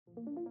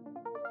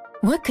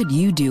What could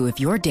you do if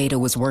your data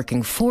was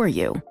working for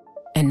you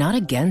and not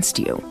against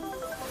you?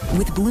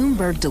 With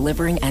Bloomberg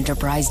delivering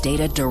enterprise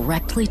data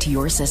directly to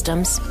your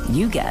systems,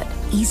 you get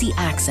easy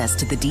access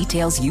to the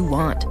details you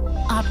want,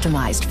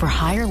 optimized for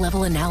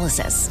higher-level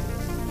analysis,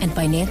 and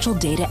financial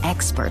data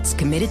experts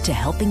committed to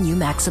helping you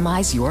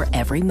maximize your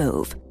every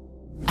move.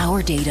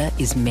 Our data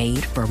is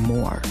made for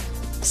more,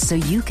 so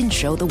you can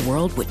show the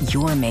world what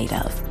you're made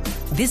of.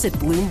 Visit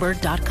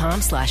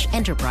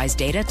Bloomberg.com/enterprise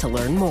data to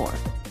learn more.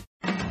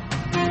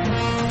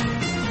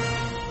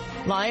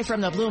 Live from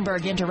the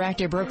Bloomberg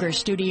Interactive Brokers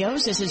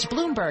Studios, this is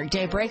Bloomberg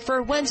Daybreak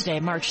for Wednesday,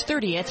 March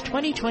 30th,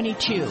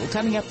 2022.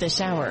 Coming up this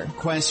hour.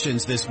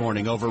 Questions this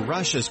morning over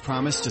Russia's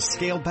promise to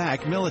scale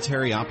back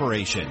military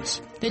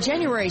operations. The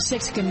January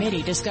 6th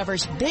committee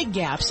discovers big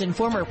gaps in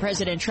former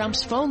President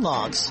Trump's phone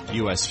logs.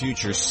 U.S.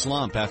 futures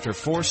slump after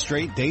 4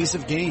 straight days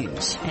of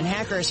gains. And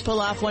hackers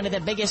pull off one of the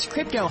biggest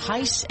crypto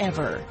heists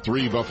ever.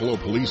 3 Buffalo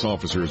police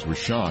officers were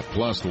shot.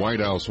 Plus, the White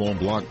House won't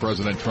block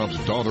President Trump's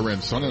daughter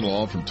and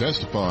son-in-law from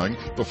testifying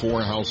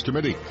before a House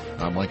committee.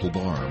 I'm Michael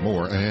Barr.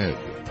 More ahead.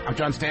 I'm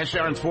John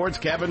Stanshaw in sports.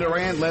 Kevin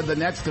Durant led the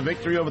Nets to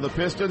victory over the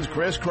Pistons.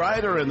 Chris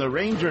Kreider and the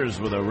Rangers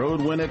with a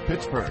road win at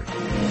Pittsburgh.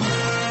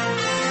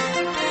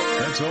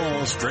 That's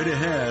all straight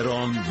ahead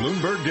on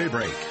Bloomberg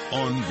Daybreak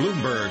on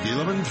Bloomberg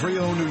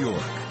 1130 New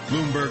York,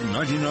 Bloomberg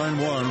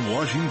 99.1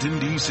 Washington,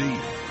 D.C.,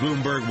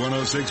 Bloomberg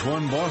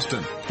 106.1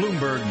 Boston,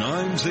 Bloomberg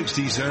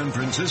 960 San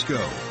Francisco,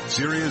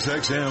 Sirius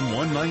XM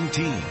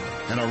 119,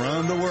 and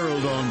around the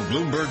world on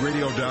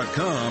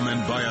BloombergRadio.com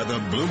and via the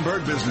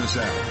Bloomberg Business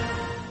app.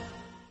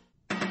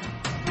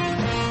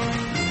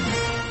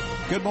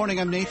 Good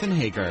morning, I'm Nathan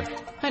Hager.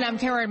 And I'm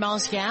Karen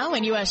Moscow,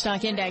 and U.S.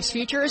 stock index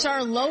futures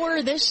are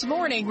lower this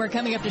morning. We're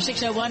coming up to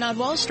 6:01 on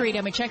Wall Street,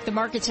 and we check the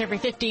markets every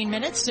 15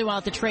 minutes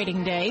throughout the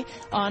trading day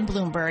on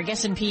Bloomberg.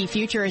 S&P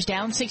futures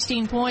down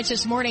 16 points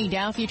this morning.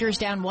 Dow futures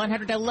down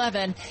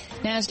 111.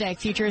 NASDAQ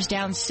futures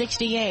down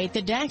 68.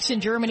 The DAX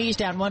in Germany is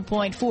down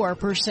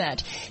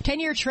 1.4%.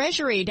 10-year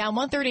Treasury down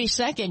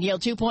 1/32,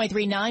 yield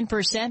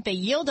 2.39%. The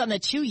yield on the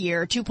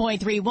 2-year,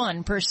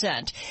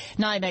 2.31%.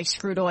 NYMEX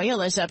crude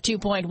oil is up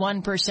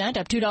 2.1%,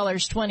 up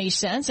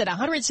 $2.20 at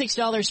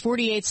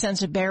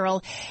 $106.48 a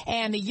barrel,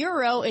 and the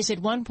euro is at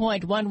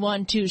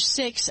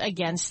 1.1126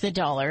 against the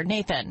dollar.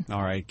 Nathan.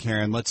 All right,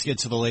 Karen, let's get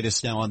to the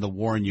latest now on the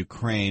war in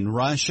Ukraine.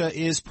 Russia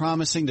is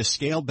promising to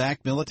scale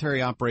back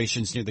military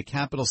operations near the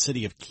capital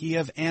city of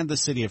Kiev and the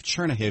city of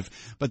Chernihiv,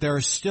 but there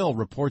are still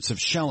reports of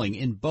shelling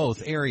in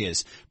both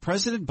areas.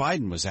 President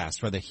Biden was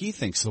asked whether he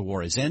thinks the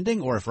war is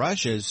ending or if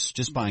Russia is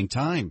just buying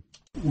time.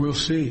 We'll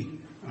see.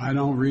 I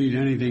don't read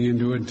anything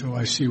into it until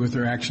I see what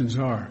their actions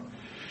are.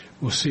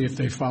 We'll see if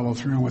they follow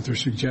through on what they're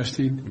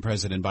suggesting.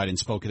 President Biden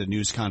spoke at a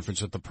news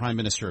conference with the Prime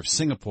Minister of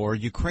Singapore.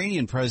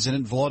 Ukrainian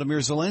President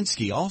Volodymyr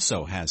Zelensky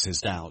also has his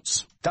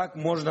doubts.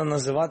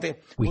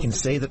 We can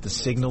say that the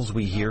signals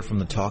we hear from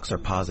the talks are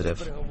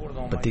positive,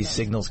 but these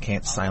signals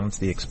can't silence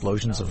the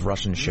explosions of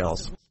Russian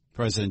shells.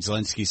 President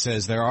Zelensky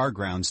says there are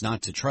grounds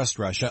not to trust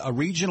Russia. A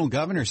regional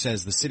governor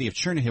says the city of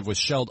Chernihiv was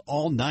shelled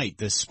all night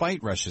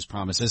despite Russia's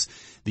promises.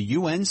 The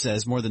UN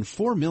says more than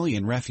 4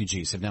 million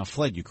refugees have now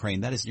fled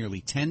Ukraine. That is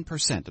nearly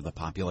 10% of the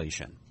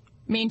population.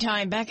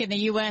 Meantime, back in the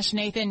U.S.,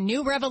 Nathan,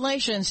 new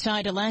revelations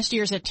tied to last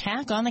year's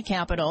attack on the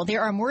Capitol.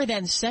 There are more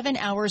than 7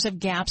 hours of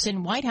gaps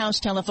in White House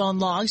telephone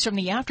logs from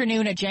the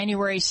afternoon of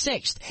January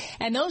 6th.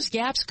 And those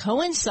gaps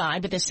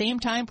coincide with the same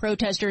time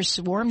protesters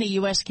swarmed the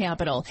U.S.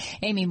 Capitol.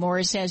 Amy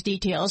Morris has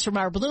details from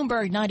our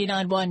Bloomberg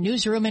 99.1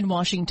 newsroom in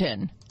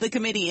Washington. The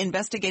committee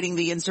investigating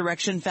the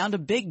insurrection found a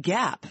big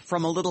gap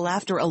from a little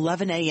after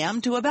 11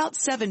 a.m. to about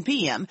 7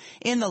 p.m.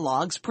 in the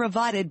logs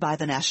provided by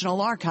the National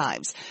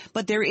Archives.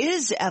 But there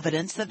is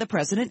evidence that the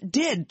president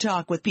did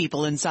talk with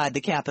people inside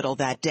the Capitol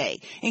that day,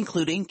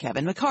 including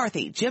Kevin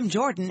McCarthy, Jim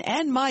Jordan,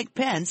 and Mike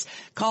Pence,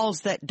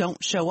 calls that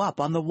don't show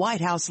up on the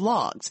White House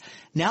logs.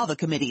 Now the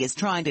committee is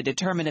trying to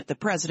determine if the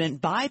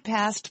president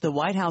bypassed the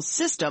White House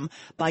system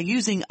by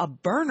using a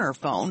burner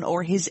phone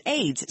or his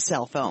aides'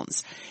 cell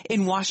phones.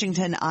 In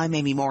Washington, I'm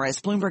Amy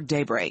Morris, Bloomberg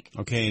Daybreak.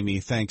 Okay, Amy,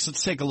 thanks.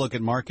 Let's take a look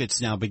at markets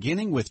now,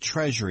 beginning with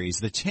Treasuries.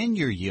 The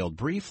 10-year yield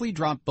briefly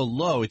dropped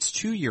below its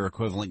 2-year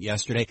equivalent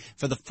yesterday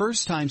for the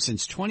first time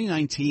since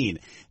 2019.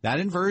 That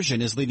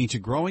inversion is leading to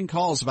growing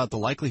calls about the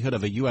likelihood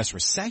of a U.S.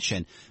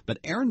 recession, but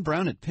Aaron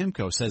Brown at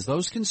PIMCO says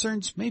those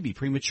concerns may be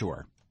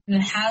premature. It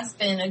has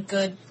been a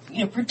good,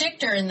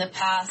 predictor in the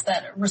past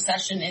that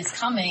recession is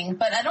coming,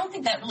 but I don't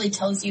think that really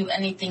tells you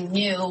anything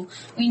new.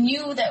 We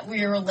knew that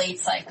we were a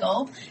late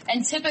cycle,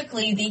 and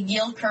typically the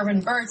yield curve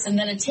inverts, and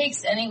then it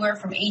takes anywhere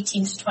from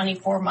 18 to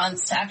 24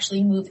 months to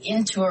actually move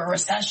into a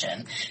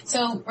recession.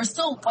 So we're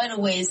still quite a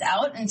ways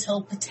out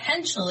until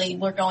potentially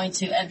we're going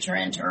to enter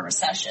into a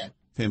recession.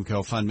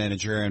 PIMCO fund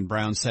manager Aaron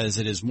Brown says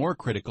it is more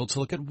critical to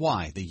look at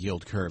why the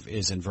yield curve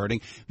is inverting.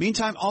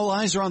 Meantime, all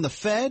eyes are on the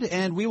Fed,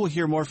 and we will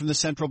hear more from the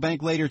central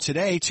bank later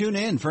today. Tune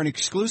in for an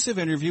exclusive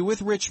interview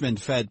with Richmond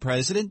Fed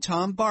President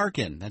Tom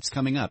Barkin. That's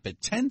coming up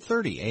at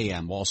 10:30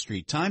 a.m. Wall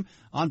Street time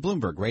on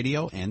Bloomberg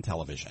Radio and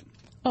Television.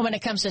 Well, when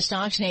it comes to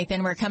stocks,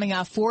 Nathan, we're coming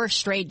off 4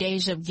 straight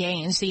days of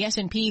gains. The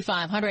S&P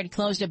 500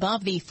 closed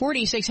above the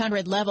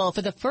 4,600 level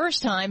for the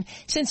first time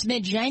since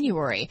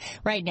mid-January.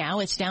 Right now,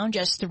 it's down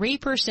just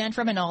 3%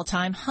 from an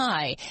all-time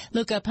high.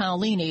 Luca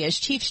Paolini is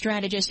chief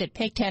strategist at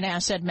Pictet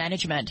Asset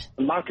Management.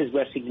 The markets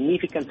were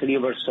significantly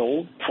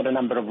oversold for a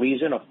number of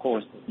reasons. Of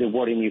course, the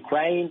war in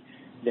Ukraine,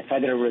 the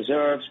Federal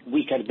Reserve's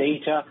weaker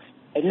data.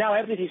 And now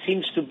everything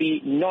seems to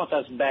be not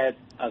as bad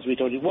as we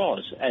thought it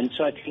was. And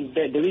so I think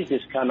that there is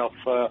this kind of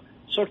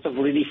sort of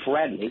relief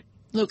rally.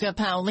 Luca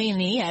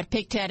Paolini at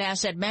Pictet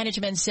Asset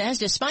Management says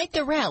despite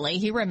the rally,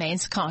 he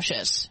remains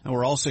cautious. And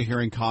we're also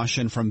hearing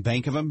caution from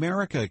Bank of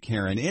America,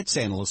 Karen. Its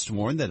analysts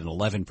warn that an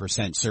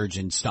 11% surge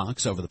in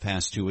stocks over the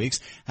past 2 weeks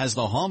has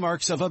the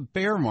hallmarks of a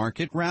bear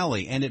market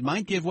rally, and it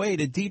might give way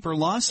to deeper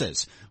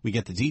losses. We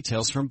get the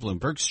details from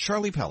Bloomberg's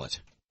Charlie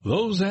Pellet.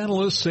 Those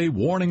analysts say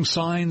warning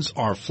signs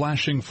are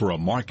flashing for a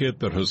market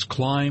that has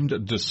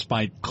climbed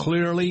despite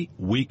clearly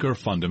weaker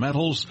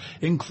fundamentals,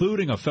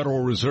 including a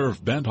Federal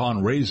Reserve bent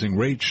on raising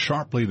rates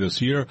sharply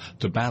this year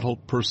to battle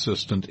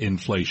persistent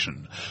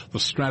inflation. The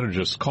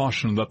strategists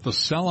caution that the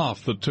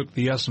sell-off that took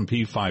the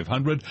S&P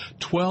 500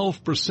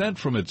 12%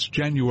 from its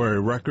January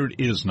record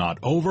is not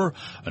over,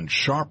 and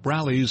sharp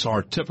rallies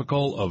are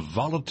typical of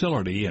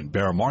volatility in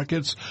bear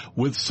markets,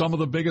 with some of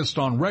the biggest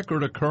on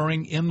record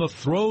occurring in the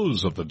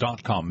throes of the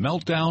dot-com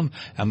meltdown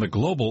and the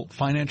global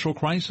financial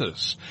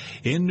crisis.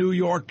 In New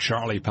York,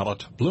 Charlie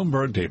Pellet,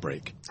 Bloomberg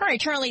Daybreak. All right,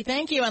 Charlie,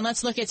 thank you. And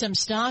let's look at some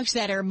stocks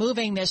that are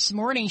moving this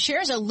morning.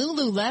 Shares of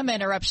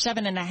Lululemon are up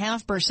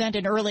 7.5%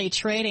 in early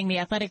trading. The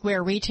athletic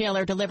wear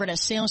retailer delivered a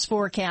sales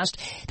forecast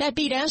that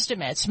beat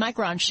estimates.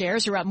 Micron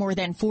shares are up more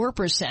than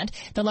 4%.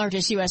 The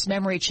largest U.S.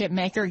 memory chip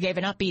maker gave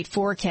an upbeat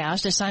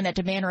forecast, a sign that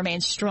demand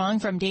remains strong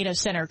from data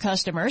center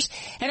customers.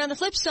 And on the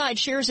flip side,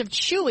 shares of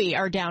Chewy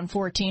are down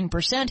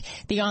 14%.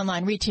 The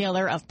online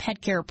retailer of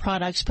pet care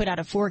products put out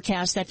a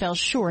forecast that fell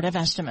short of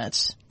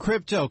estimates.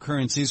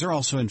 Cryptocurrencies are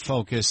also in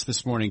focus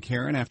this morning,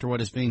 Karen, after what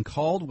is being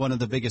called one of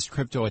the biggest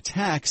crypto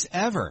attacks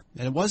ever.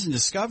 And it wasn't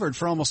discovered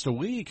for almost a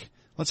week.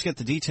 Let's get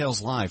the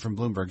details live from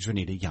Bloomberg's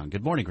Renita Young.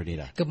 Good morning,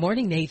 Renita. Good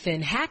morning,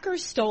 Nathan.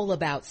 Hackers stole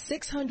about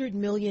 $600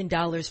 million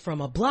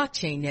from a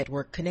blockchain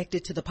network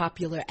connected to the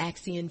popular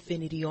Axie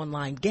Infinity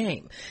online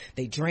game.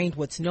 They drained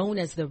what's known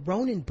as the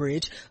Ronin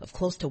Bridge of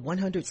close to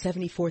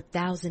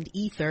 174,000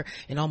 Ether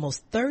and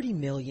almost 30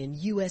 million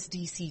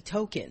USDC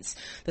tokens.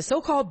 The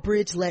so-called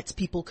bridge lets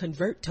people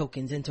convert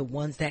tokens into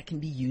ones that can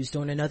be used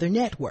on another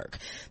network.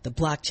 The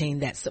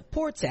blockchain that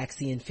supports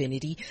Axie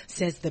Infinity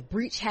says the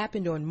breach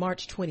happened on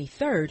March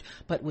 23rd,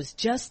 but was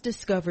just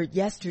discovered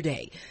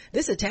yesterday.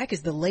 This attack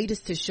is the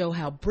latest to show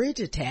how bridge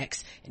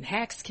attacks and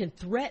hacks can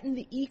threaten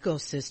the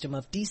ecosystem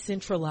of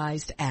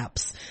decentralized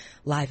apps.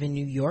 Live in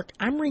New York,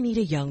 I'm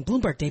Renita Young,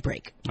 Bloomberg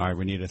Daybreak. All right,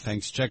 Renita,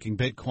 thanks. Checking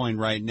Bitcoin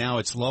right now.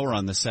 It's lower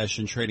on the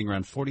session, trading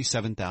around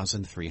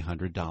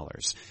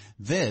 $47,300.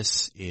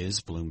 This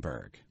is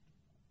Bloomberg.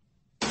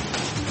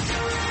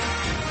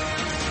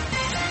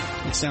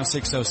 It's now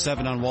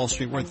 6:07 on Wall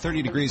Street. We're at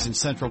 30 degrees in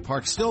Central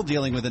Park, still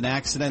dealing with an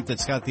accident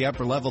that's got the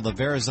upper level of the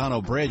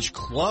Verrazano Bridge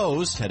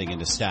closed, heading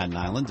into Staten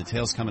Island.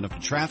 Details coming up in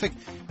traffic.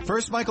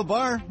 First, Michael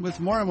Barr with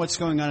more on what's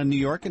going on in New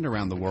York and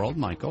around the world.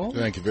 Michael.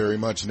 Thank you very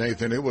much,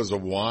 Nathan. It was a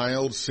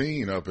wild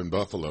scene up in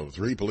Buffalo.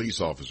 3 police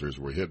officers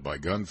were hit by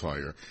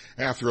gunfire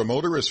after a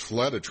motorist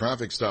fled a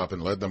traffic stop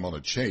and led them on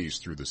a chase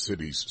through the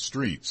city's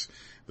streets.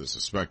 The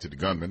suspected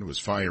gunman was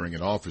firing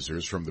at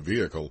officers from the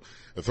vehicle.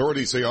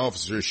 Authorities say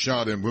officers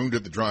shot and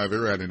wounded the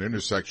driver at an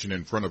intersection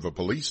in front of a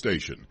police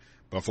station.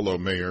 Buffalo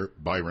Mayor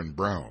Byron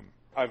Brown.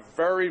 A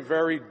very,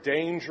 very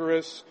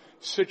dangerous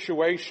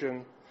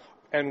situation,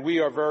 and we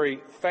are very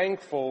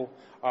thankful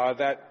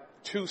that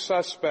 2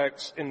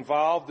 suspects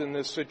involved in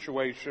this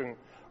situation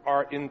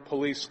are in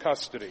police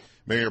custody.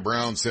 Mayor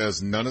Brown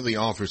says none of the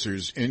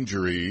officers'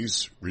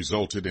 injuries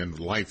resulted in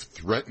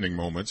life-threatening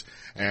moments,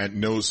 and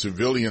no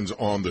civilians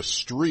on the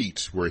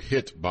street were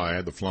hit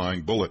by the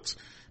flying bullets.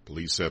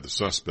 Police said the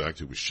suspect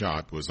who was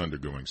shot was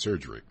undergoing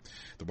surgery.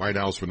 The White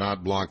House would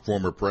not block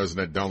former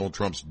President Donald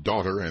Trump's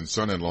daughter and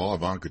son-in-law,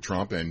 Ivanka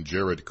Trump and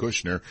Jared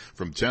Kushner,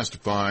 from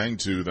testifying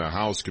to the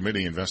House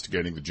committee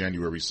investigating the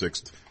January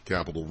 6th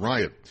Capitol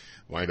riot.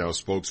 White House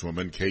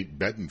spokeswoman Kate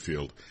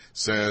Bedingfield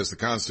says the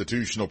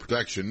constitutional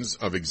protections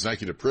of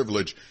executive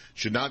privilege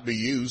should not be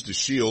used to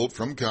shield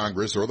from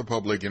Congress or the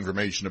public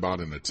information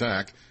about an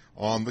attack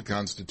on the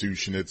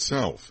Constitution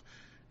itself.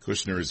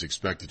 Kushner is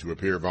expected to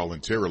appear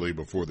voluntarily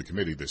before the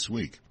committee this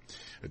week.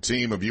 A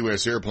team of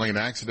U.S. airplane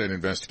accident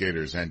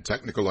investigators and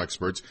technical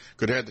experts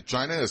could head to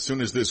China as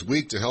soon as this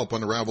week to help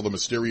unravel the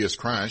mysterious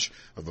crash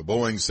of a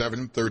Boeing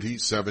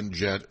 737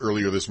 jet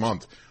earlier this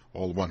month.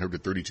 All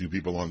 132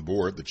 people on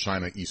board the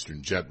China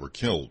Eastern jet were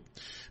killed.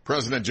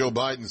 President Joe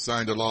Biden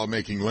signed a law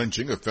making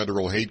lynching a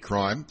federal hate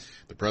crime.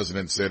 The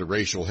president said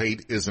racial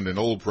hate isn't an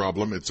old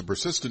problem, it's a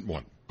persistent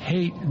one.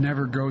 Hate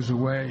never goes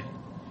away.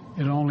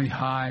 It only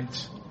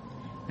hides.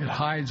 It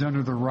hides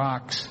under the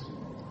rocks.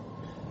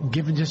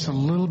 Given just a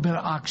little bit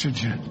of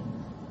oxygen,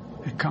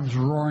 it comes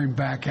roaring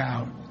back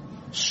out,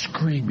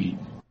 screaming.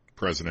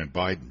 President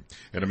Biden.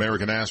 An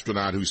American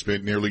astronaut who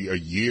spent nearly a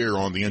year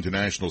on the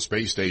International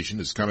Space Station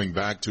is coming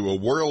back to a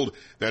world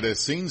that has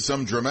seen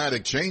some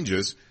dramatic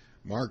changes.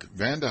 Mark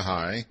Vande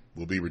Hei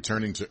will be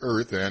returning to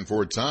Earth, and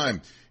for a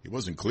time, it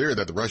wasn't clear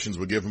that the Russians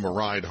would give him a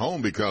ride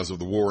home because of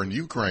the war in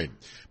Ukraine.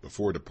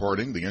 Before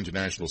departing the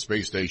International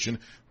Space Station,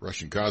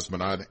 Russian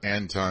cosmonaut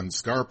Anton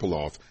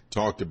Skarpalov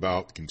talked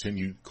about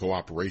continued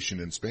cooperation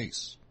in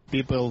space.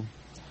 People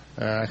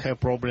have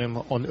problem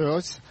on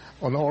Earth,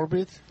 on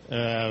orbit.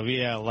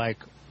 We are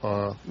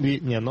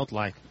we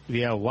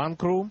are one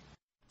crew.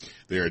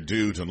 They are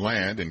due to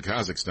land in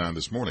Kazakhstan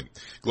this morning.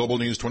 Global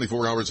news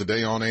 24 hours a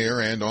day on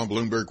air and on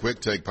Bloomberg Quick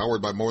Take,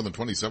 powered by more than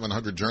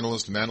 2,700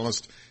 journalists and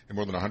analysts in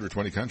more than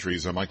 120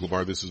 countries. I'm Michael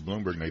Barr. This is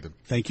Bloomberg, Nathan.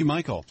 Thank you,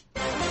 Michael.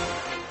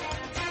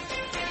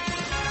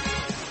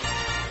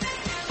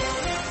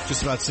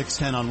 Just about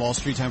 6:10 on Wall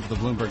Street. Time for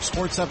the Bloomberg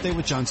Sports Update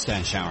with John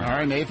Stashower. All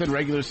right, Nathan,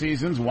 regular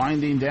season's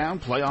winding down,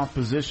 playoff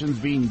positions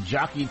being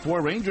jockeyed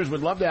for. Rangers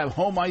would love to have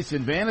home ice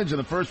advantage in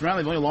the first round.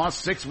 They've only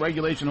lost 6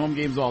 regulation home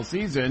games all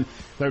season.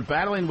 They're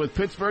battling with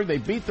Pittsburgh. They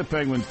beat the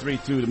Penguins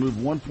 3-2 to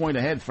move 1 point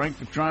ahead. Frank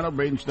Petrano,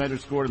 Braden Schneider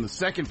scored in the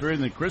second period,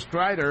 and then Chris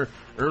Kreider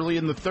early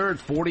in the third,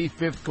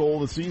 45th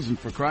goal of the season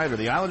for Kreider.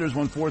 The Islanders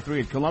won 4-3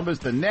 at Columbus.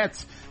 The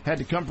Nets had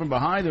to come from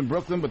behind in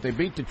Brooklyn, but they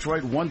beat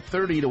Detroit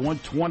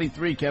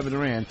 130-123. Kevin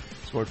Durant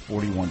scored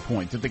 41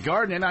 points. At the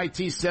Garden,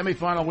 NIT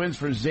semifinal wins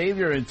for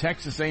Xavier and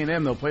Texas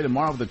A&M. They'll play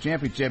tomorrow for the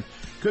championship.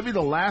 Could be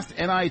the last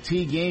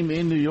NIT game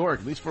in New York,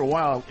 at least for a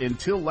while.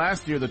 Until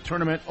last year, the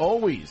tournament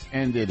always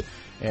ended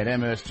at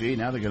MSG.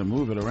 Now they're going to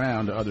move it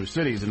around to other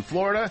cities. In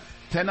Florida,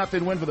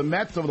 10-0 win for the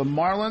Mets over the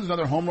Marlins.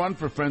 Another home run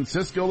for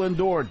Francisco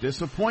Lindor.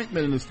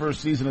 Disappointment in his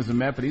first season as a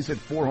Met, but he's hit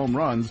 4 home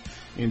runs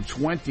in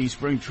 20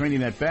 spring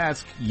training at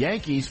bats.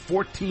 Yankees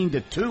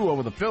 14-2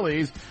 over the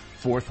Phillies.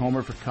 4th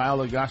homer for Kyle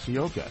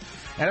Higashioka.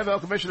 NFL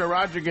Commissioner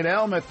Roger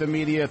Goodell met the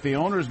media at the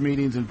owners'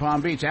 meetings in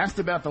Palm Beach, asked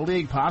about the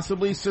league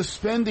possibly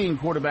suspending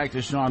quarterback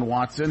Deshaun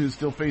Watson, who's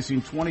still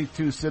facing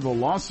 22 civil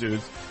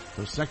lawsuits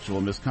for sexual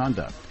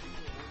misconduct.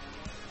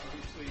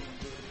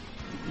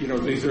 You know,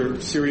 these are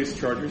serious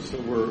charges,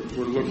 so we're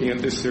looking at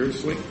this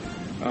seriously.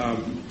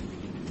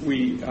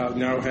 We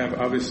now have,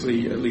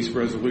 obviously, at least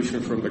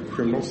resolution from the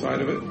criminal side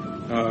of it.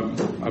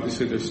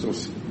 Obviously, there's still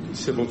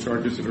civil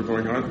charges that are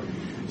going on.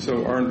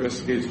 So our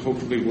investigators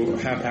hopefully will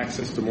have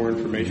access to more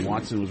information.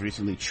 Watson was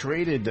recently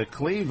traded to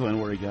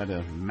Cleveland, where he got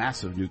a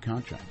massive new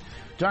contract.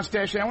 John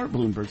Stashower,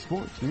 Bloomberg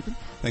Sports. Nathan?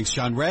 Thanks,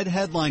 John. Red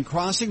headline,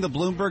 crossing the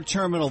Bloomberg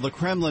terminal. The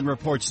Kremlin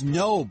reports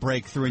no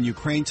breakthrough in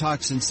Ukraine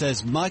talks and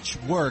says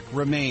much work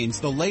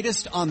remains. The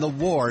latest on the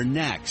war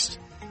next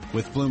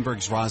with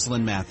Bloomberg's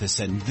Rosalind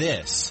Matheson.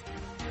 This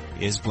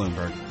is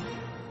Bloomberg.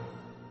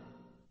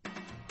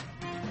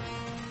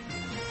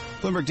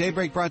 Bloomberg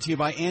Daybreak brought to you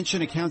by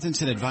Anshin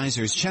Accountants and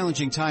Advisors.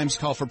 Challenging times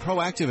call for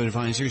proactive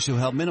advisors who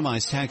help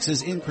minimize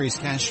taxes, increase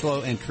cash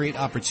flow, and create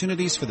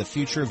opportunities for the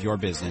future of your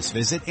business.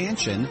 Visit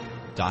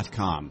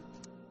Anshin.com.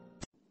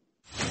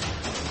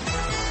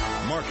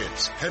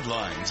 Markets,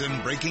 headlines,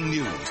 and breaking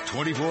news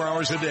 24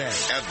 hours a day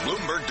at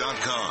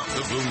Bloomberg.com,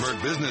 the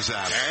Bloomberg Business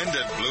app, and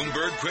at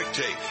Bloomberg Quick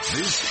Take.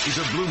 This is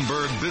a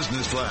Bloomberg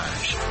Business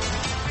Flash.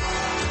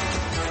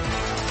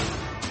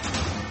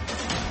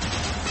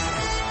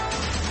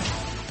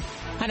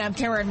 And I'm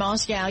Karen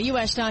Moscow.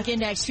 U.S. stock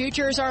index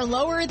futures are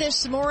lower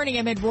this morning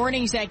amid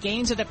warnings that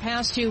gains of the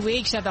past 2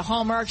 weeks have the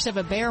hallmarks of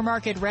a bear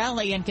market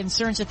rally and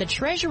concerns that the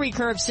Treasury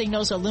curve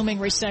signals a looming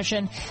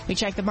recession. We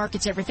check the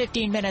markets every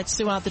 15 minutes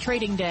throughout the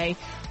trading day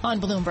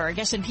on Bloomberg.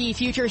 S&P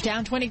futures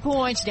down 20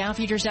 points, Dow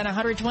futures down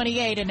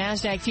 128, and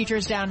NASDAQ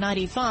futures down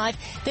 95.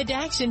 The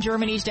DAX in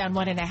Germany is down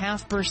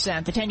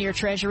 1.5%. The 10-year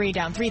Treasury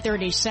down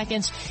 3/30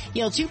 seconds,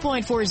 yield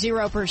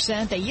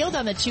 2.40%. The yield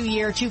on the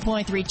 2-year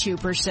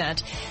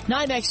 2.32%.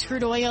 NYMEX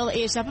crude oil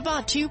is up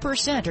about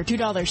 2% or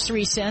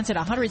 $2.03 at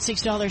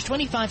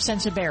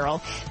 $106.25 a barrel.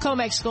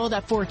 COMEX gold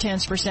up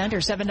 0.4% or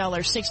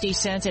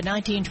 $7.60 at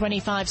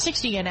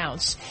 $19.25.60 an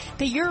ounce.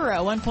 The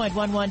euro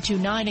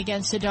 1.1129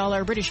 against the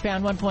dollar. British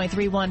pound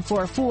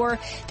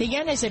 1.3144. The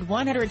yen is at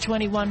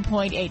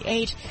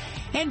 121.88.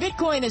 And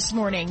Bitcoin this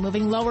morning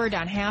moving lower,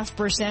 down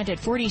 0.5% at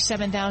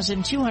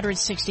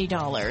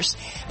 $47,260.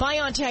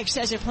 BioNTech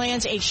says it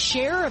plans a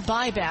share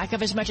buyback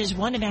of as much as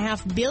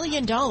 $1.5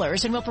 billion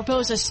and will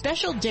propose a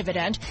special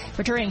dividend,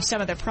 returning some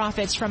of the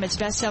profits from its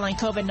best-selling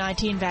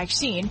COVID-19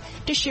 vaccine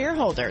to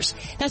shareholders.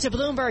 That's a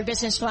Bloomberg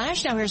Business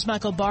Flash. Now here's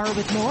Michael Barr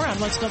with more on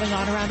what's going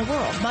on around the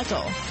world.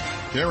 Michael.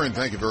 Karen,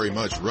 thank you very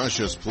much.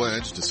 Russia's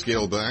pledge to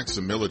scale back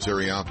some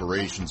military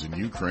operations in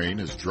Ukraine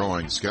is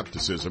drawing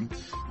skepticism.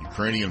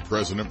 Ukrainian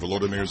President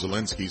Volodymyr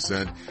Zelensky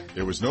said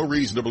there was no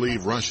reason to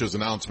believe Russia's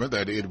announcement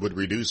that it would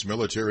reduce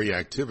military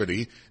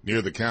activity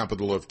near the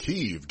capital of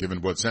Kyiv,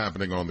 given what's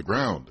happening on the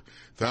ground.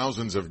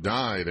 Thousands have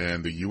died,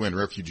 and the UN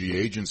Refugee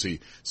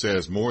Agency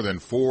says more than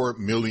 4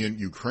 million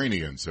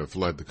Ukrainians have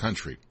fled the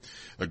country.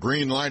 A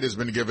green light has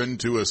been given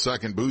to a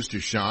second booster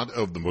shot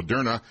of the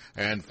Moderna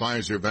and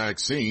Pfizer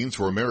vaccines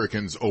for Americans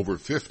Americans over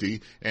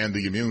 50 and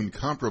the immune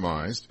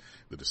compromised.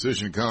 The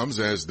decision comes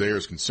as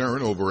there's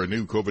concern over a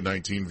new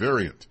COVID-19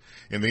 variant.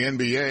 In the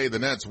NBA, the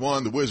Nets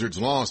won, the Wizards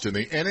lost. In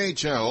the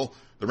NHL,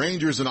 the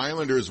Rangers and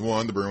Islanders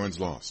won, the Bruins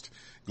lost.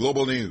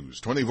 Global news,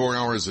 24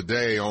 hours a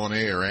day on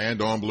air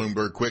and on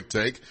Bloomberg Quick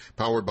Take,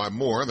 powered by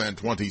more than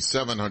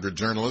 2,700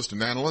 journalists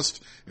and analysts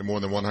in more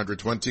than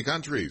 120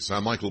 countries.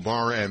 I'm Michael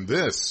Barr, and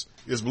this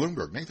is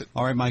Bloomberg. Nathan.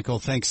 All right, Michael,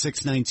 thanks.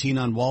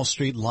 6:19 on Wall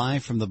Street,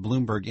 live from the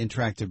Bloomberg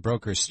Interactive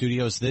Brokers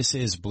studios. This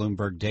is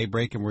Bloomberg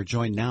Daybreak, and we're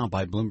joined now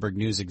by Bloomberg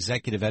News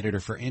Executive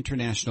Editor for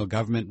International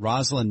Government,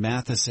 Rosalind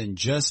Matheson,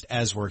 just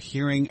as we're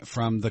hearing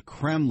from the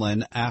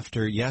Kremlin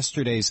after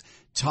yesterday's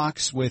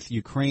talks with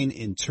Ukraine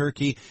in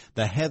Turkey.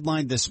 The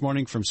headline this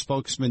morning from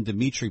spokesman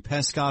Dmitry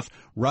Peskov,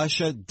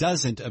 Russia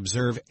doesn't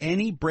observe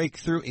any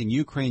breakthrough in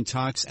Ukraine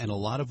talks, and a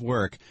lot of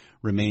work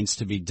remains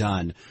to be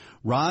done.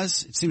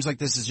 Roz, it seems like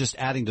this is just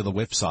adding to the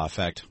whipsaw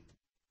effect.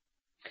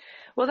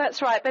 Well,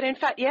 that's right. But in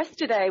fact,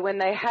 yesterday when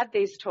they had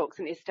these talks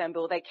in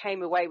Istanbul, they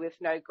came away with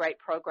no great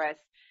progress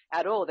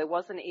at all. There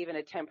wasn't even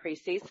a temporary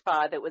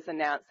ceasefire that was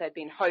announced. There had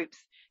been hopes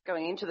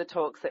going into the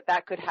talks that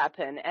that could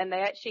happen, and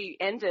they actually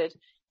ended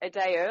a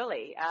day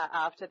early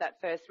after that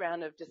first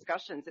round of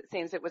discussions. It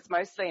seems it was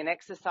mostly an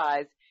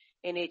exercise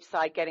in each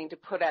side getting to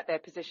put out their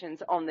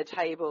positions on the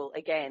table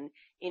again,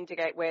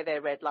 indicate where their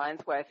red lines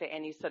were for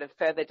any sort of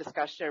further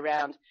discussion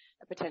around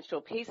a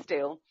potential peace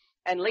deal,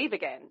 and leave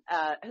again.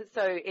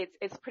 So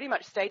it's pretty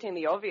much stating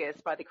the obvious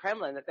by the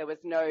Kremlin that there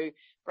was no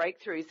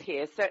breakthroughs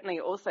here.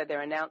 Certainly also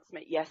their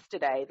announcement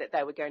yesterday that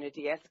they were going to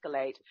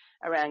de-escalate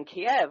around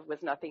Kiev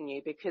was nothing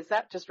new, because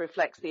that just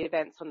reflects the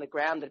events on the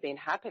ground that have been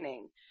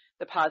happening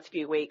the past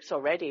few weeks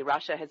already.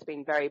 Russia has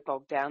been very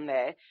bogged down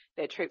there.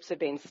 Their troops have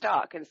been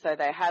stuck, and so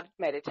they have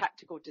made a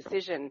tactical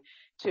decision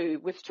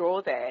to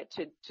withdraw there,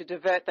 to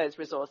divert those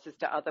resources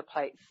to other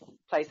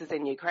places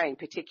in Ukraine,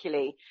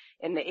 particularly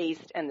in the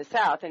east and the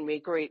south, and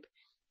regroup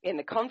in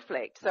the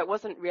conflict. So it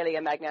wasn't really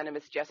a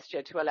magnanimous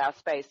gesture to allow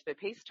space for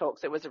peace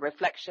talks. It was a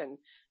reflection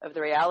of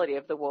the reality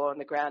of the war on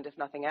the ground, if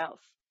nothing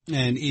else.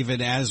 And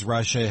even as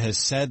Russia has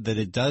said that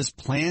it does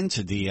plan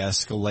to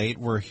de-escalate,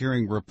 we're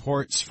hearing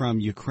reports from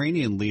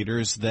Ukrainian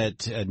leaders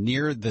that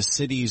near the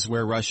cities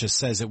where Russia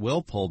says it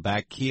will pull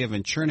back, Kiev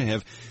and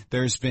Chernihiv,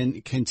 there's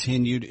been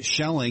continued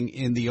shelling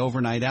in the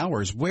overnight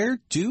hours. Where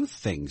do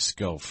things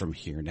go from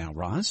here now,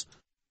 Roz?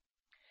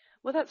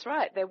 Well, that's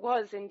right. There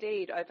was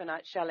indeed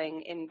overnight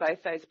shelling in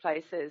both those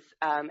places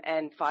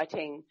and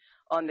fighting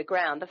on the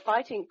ground. The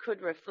fighting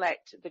could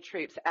reflect the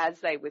troops as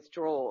they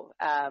withdraw,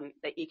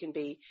 that you can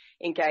be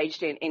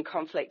engaged in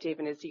conflict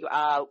even as you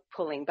are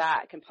pulling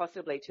back, and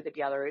possibly to the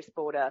Belarus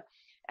border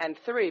and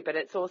through. But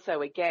it's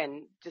also,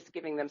 again, just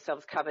giving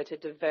themselves cover to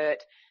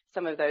divert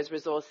some of those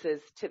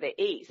resources to the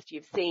east.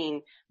 You've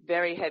seen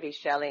very heavy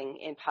shelling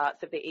in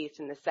parts of the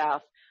east and the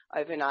south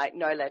overnight.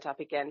 No let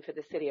up again for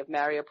the city of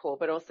Mariupol,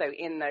 but also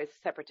in those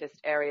separatist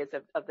areas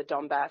of the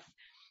Donbass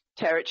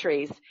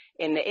territories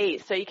in the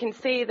east. So you can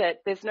see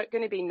that there's not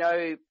going to be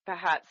no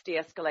perhaps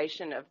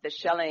de-escalation of the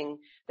shelling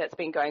that's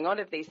been going on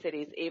of these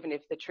cities, even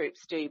if the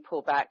troops do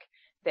pull back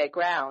their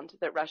ground,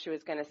 that Russia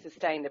is going to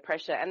sustain the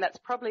pressure. And that's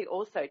probably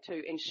also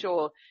to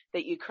ensure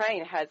that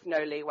Ukraine has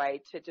no leeway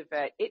to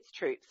divert its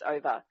troops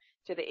over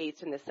to the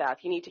east and the south.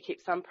 You need to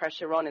keep some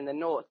pressure on in the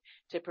north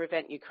to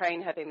prevent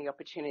Ukraine having the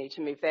opportunity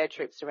to move their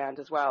troops around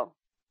as well.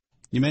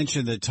 You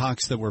mentioned that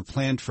talks that were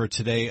planned for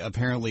today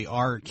apparently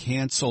are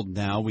canceled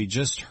now. We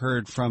just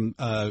heard from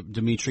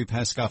Dmitry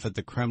Peskov at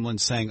the Kremlin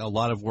saying a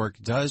lot of work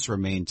does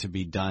remain to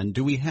be done.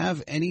 Do we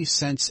have any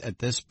sense at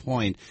this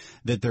point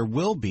that there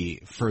will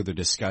be further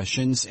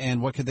discussions,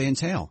 and what could they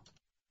entail?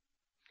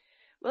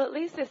 Well, at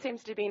least there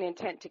seems to be an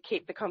intent to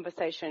keep the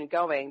conversation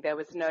going. There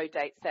was no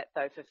date set,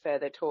 though, for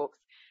further talks,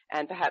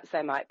 and perhaps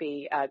they might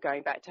be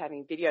going back to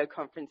having video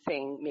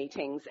conferencing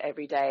meetings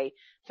every day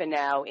for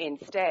now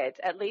instead.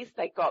 At least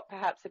they got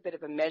perhaps a bit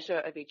of a measure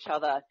of each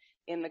other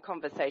in the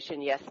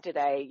conversation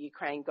yesterday.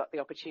 Ukraine got the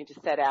opportunity to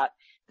set out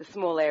the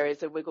small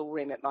areas of wiggle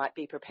room it might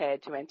be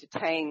prepared to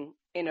entertain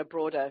in a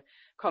broader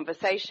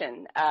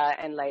conversation,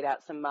 and laid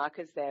out some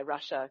markers there.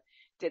 Russia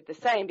did the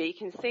same, but you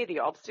can see the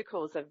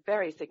obstacles are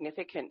very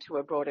significant to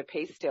a broader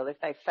peace deal.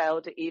 If they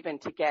failed even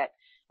to get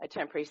a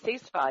temporary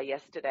ceasefire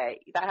yesterday,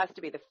 that has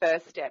to be the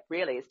first step,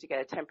 really, is to get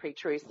a temporary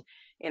truce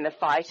in the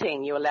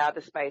fighting. You allow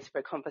the space for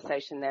a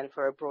conversation then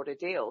for a broader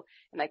deal,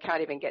 and they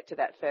can't even get to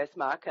that first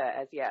marker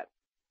as yet.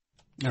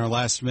 Our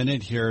last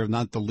minute here,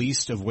 not the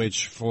least of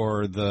which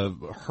for the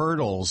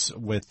hurdles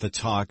with the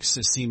talks,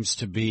 seems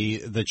to be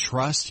the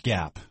trust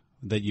gap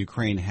that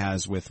Ukraine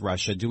has with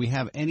Russia. Do we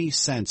have any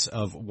sense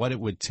of what it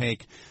would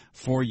take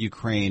for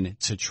Ukraine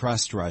to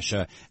trust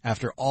Russia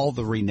after all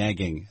the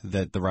reneging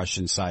that the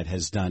Russian side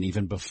has done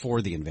even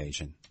before the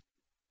invasion?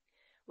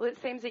 Well,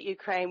 it seems that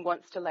Ukraine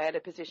wants to lay out a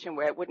position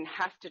where it wouldn't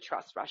have to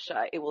trust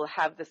Russia. It will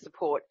have the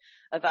support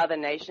of other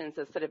nations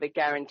as sort of a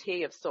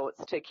guarantee of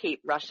sorts to keep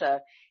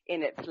Russia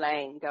in its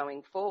lane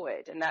going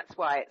forward. And that's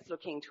why it's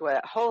looking to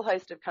a whole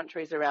host of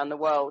countries around the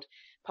world,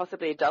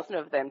 possibly a dozen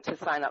of them, to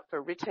sign up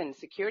for written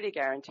security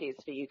guarantees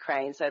for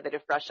Ukraine so that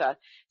if Russia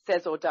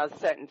says or does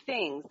certain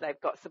things,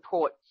 they've got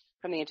support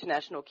from the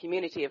international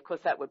community. Of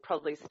course, that would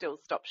probably still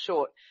stop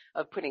short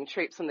of putting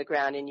troops on the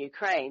ground in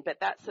Ukraine.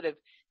 But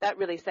that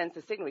really sends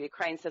a signal.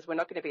 Ukraine says we're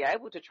not going to be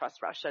able to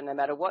trust Russia no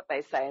matter what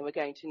they say, and we're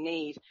going to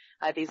need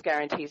these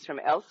guarantees from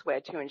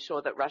elsewhere to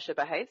ensure that Russia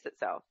behaves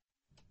itself.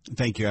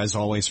 Thank you, as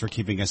always, for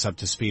keeping us up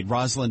to speed.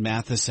 Rosalind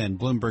Matheson,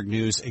 Bloomberg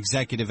News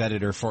executive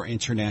editor for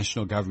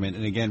international government.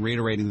 And again,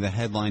 reiterating the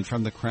headline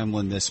from the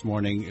Kremlin this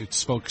morning,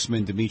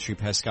 spokesman Dmitry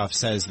Peskov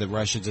says that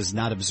Russia does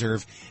not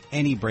observe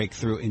any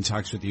breakthrough in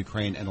talks with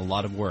Ukraine, and a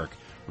lot of work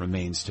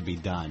remains to be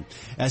done.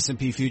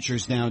 S&P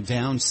futures now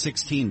down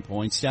 16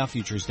 points. Dow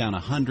futures down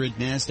 100.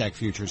 NASDAQ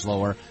futures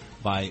lower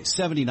by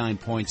 79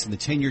 points, and the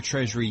 10-year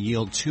Treasury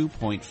yield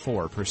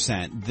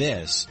 2.4%.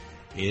 This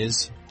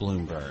is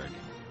Bloomberg.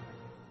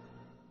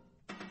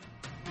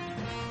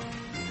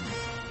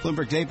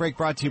 Bloomberg Daybreak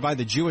brought to you by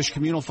the Jewish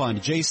Communal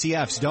Fund.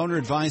 JCF's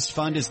donor-advised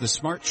fund is the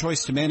smart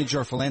choice to manage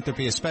your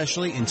philanthropy,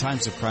 especially in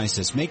times of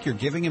crisis. Make your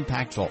giving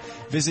impactful.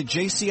 Visit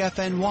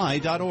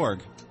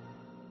jcfny.org.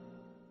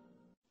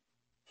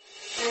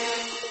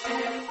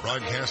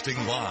 Broadcasting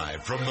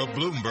live from the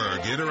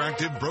Bloomberg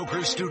Interactive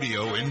Broker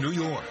Studio in New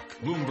York.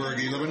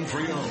 Bloomberg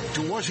 1130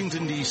 to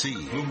Washington, D.C.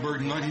 Bloomberg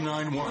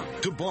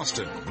 99.1 to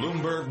Boston.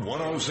 Bloomberg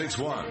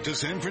 106.1 to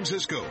San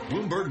Francisco.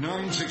 Bloomberg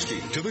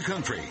 960 to the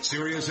country.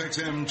 Sirius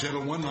XM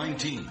Channel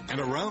 119. And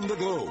around the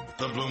globe,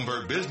 the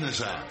Bloomberg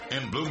Business app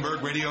and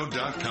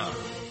BloombergRadio.com.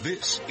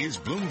 This is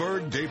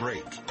Bloomberg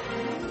Daybreak.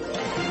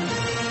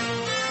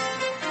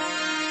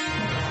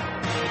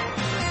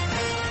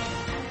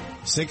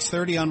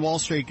 6:30 on Wall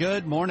Street.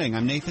 Good morning.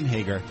 I'm Nathan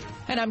Hager.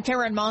 And I'm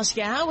Karen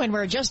Moscow, and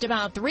we're just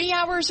about 3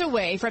 hours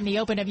away from the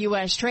open of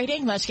U.S.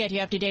 trading. Let's get you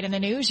up to date on the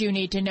news you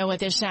need to know at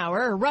this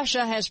hour.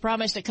 Russia has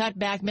promised to cut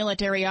back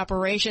military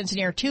operations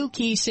near 2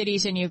 key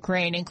cities in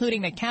Ukraine,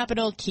 including the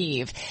capital,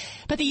 Kyiv.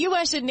 But the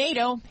U.S. and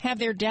NATO have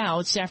their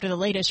doubts after the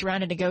latest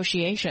round of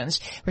negotiations.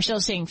 We're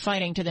still seeing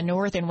fighting to the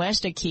north and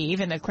west of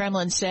Kyiv, and the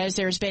Kremlin says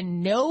there's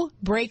been no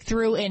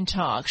breakthrough in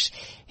talks.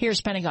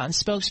 Here's Pentagon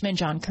spokesman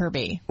John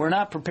Kirby. We're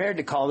not prepared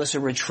to call this a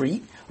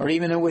retreat or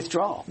even a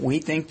withdrawal. We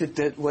think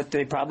that what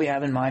they probably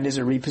have in mind is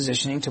a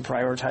repositioning to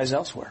prioritize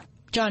elsewhere.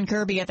 John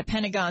Kirby at the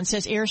Pentagon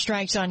says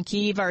airstrikes on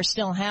Kyiv are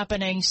still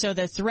happening, so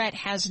the threat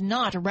has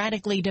not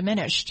radically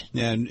diminished.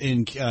 And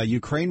in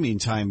Ukraine,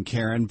 meantime,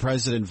 Karen,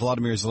 President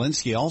Volodymyr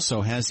Zelensky also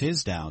has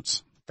his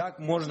doubts.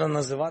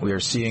 We are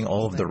seeing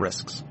all of the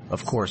risks.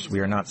 Of course, we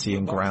are not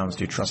seeing grounds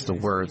to trust the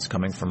words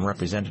coming from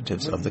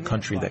representatives of the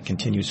country that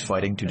continues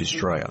fighting to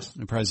destroy us.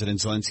 President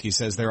Zelensky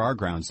says there are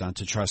grounds not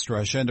to trust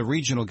Russia, and a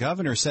regional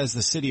governor says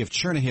the city of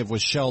Chernihiv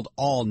was shelled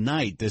all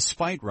night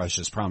despite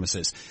Russia's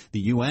promises.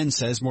 The UN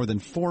says more than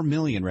 4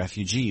 million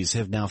refugees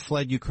have now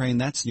fled Ukraine.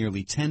 That's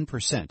nearly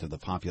 10% of the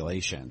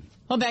population.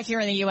 Well, back here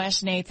in the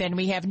U.S., Nathan,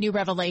 we have new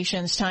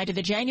revelations tied to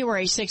the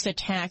January 6th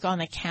attack on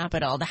the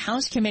Capitol. The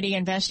House committee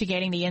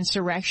investigating the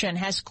insurrection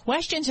has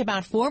questions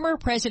about former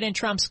President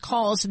Trump's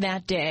calls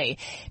that day.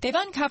 They've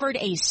uncovered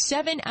a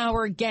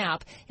 7-hour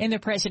gap in the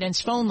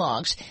president's phone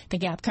logs. The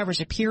gap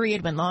covers a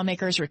period when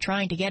lawmakers were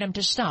trying to get him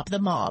to stop the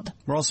mob.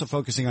 We're also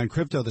focusing on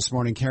crypto this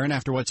morning, Karen,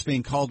 after what's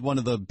being called one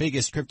of the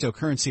biggest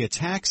cryptocurrency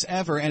attacks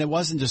ever, and it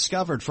wasn't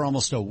discovered for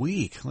almost a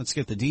week. Let's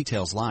get the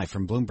details live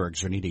from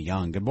Bloomberg's Renita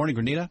Young. Good morning,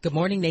 Renita. Good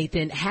morning,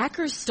 Nathan.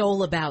 Hackers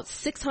stole about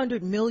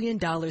 $600 million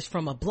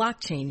from a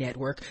blockchain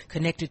network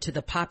connected to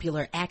the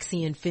popular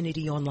Axie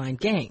Infinity online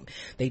game.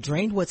 They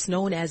drained what's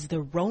known as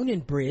the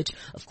Ronin Bridge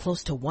of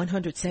close to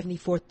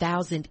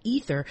 174,000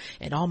 Ether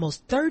and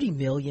almost 30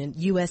 million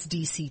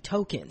USDC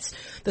tokens.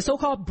 The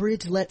so-called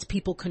bridge lets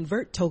people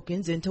convert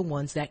tokens into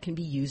ones that can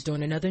be used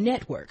on another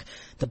network.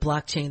 The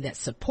blockchain that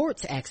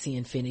supports Axie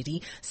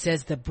Infinity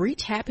says the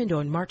breach happened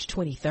on March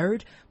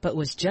 23rd, but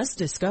was just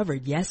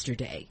discovered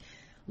yesterday.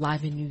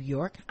 Live in New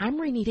York, I'm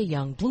Renita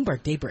Young,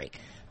 Bloomberg Daybreak.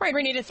 Right,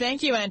 Renita,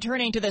 thank you. And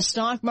turning to the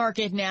stock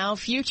market now,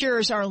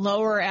 futures are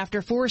lower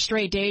after 4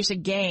 straight days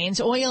of gains.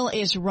 Oil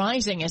is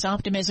rising as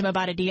optimism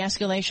about a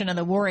de-escalation of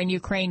the war in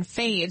Ukraine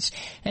fades.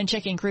 And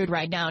checking crude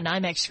right now,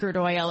 NYMEX crude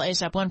oil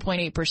is up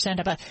 1.8%,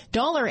 up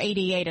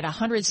 $1.88 at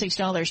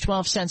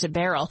 $106.12 a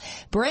barrel.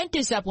 Brent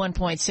is up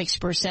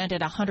 1.6%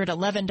 at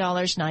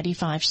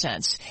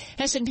 $111.95.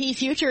 S&P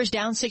futures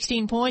down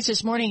 16 points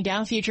this morning.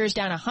 Dow futures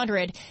down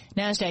 100.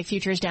 NASDAQ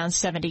futures down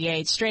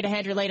 78. Straight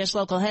ahead, your latest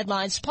local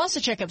headlines, plus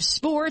a check of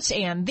sports.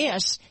 And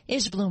this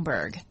is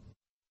Bloomberg.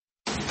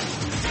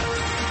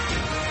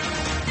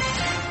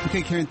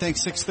 Okay, Karen,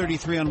 thanks.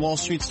 6:33 on Wall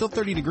Street. Still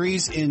 30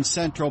 degrees in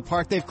Central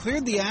Park. They've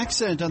cleared the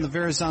accident on the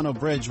Verrazano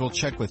Bridge. We'll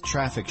check with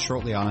traffic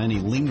shortly on any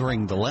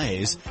lingering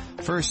delays.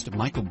 First,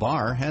 Michael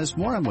Barr has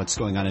more on what's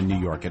going on in New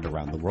York and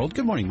around the world.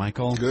 Good morning,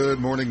 Michael. Good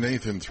morning,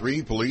 Nathan.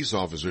 3 police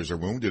officers are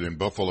wounded in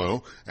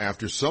Buffalo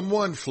after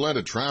someone fled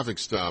a traffic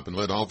stop and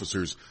led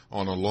officers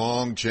on a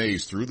long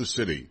chase through the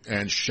city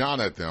and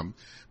shot at them.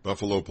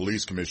 Buffalo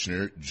Police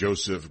Commissioner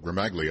Joseph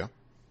Gramaglia.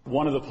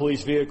 One of the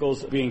police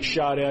vehicles being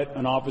shot at,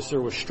 an officer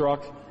was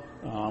struck,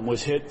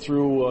 was hit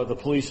through the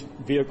police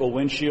vehicle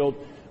windshield.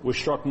 was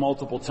struck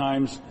multiple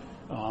times.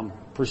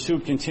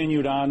 Pursuit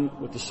continued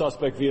on with the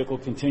suspect vehicle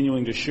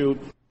continuing to shoot.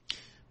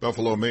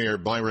 Buffalo Mayor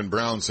Byron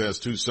Brown says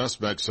 2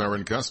 suspects are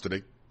in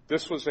custody.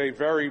 This was a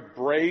very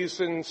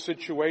brazen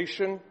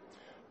situation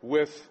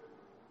with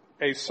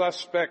a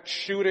suspect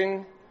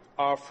shooting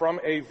from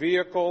a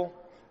vehicle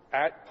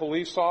at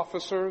police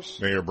officers.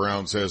 Mayor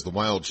Brown says the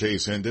wild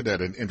chase ended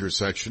at an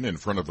intersection in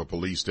front of a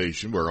police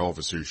station where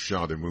officers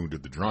shot and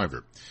wounded the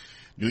driver.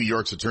 New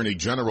York's Attorney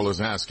General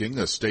is asking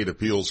a state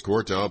appeals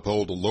court to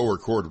uphold a lower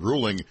court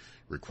ruling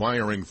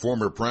requiring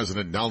former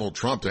President Donald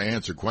Trump to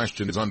answer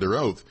questions under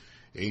oath.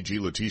 AG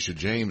Letitia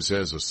James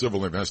says a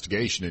civil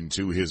investigation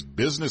into his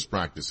business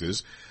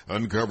practices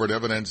uncovered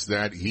evidence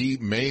that he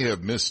may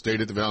have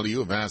misstated the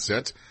value of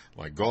assets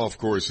like golf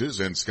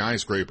courses and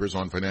skyscrapers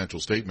on financial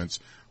statements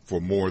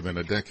for more than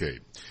a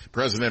decade.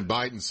 President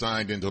Biden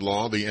signed into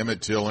law the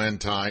Emmett Till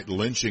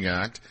Anti-Lynching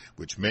Act,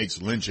 which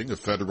makes lynching a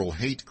federal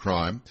hate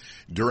crime.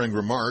 During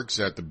remarks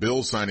at the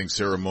bill signing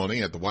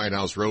ceremony at the White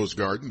House Rose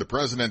Garden, the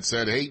president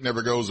said hate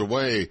never goes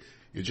away,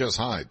 it just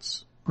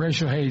hides.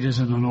 Racial hate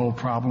isn't an old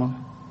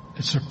problem.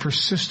 It's a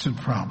persistent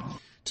problem.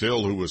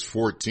 Till, who was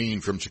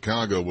 14 from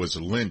Chicago, was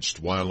lynched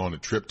while on a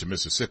trip to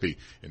Mississippi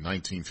in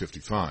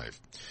 1955.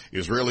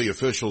 Israeli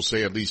officials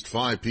say at least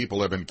 5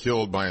 people have been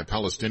killed by a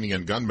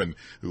Palestinian gunman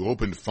who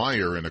opened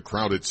fire in a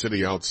crowded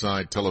city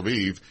outside Tel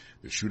Aviv.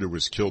 The shooter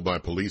was killed by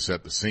police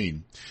at the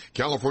scene.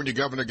 California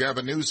Governor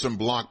Gavin Newsom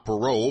blocked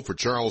parole for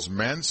Charles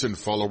Manson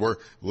follower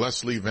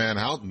Leslie Van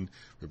Houten,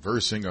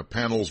 reversing a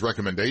panel's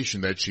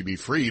recommendation that she be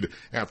freed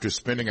after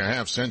spending a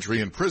half-century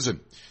in prison.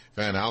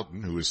 Van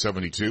Houten, who is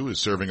 72, is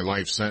serving a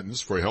life sentence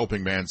for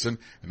helping Manson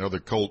and other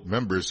cult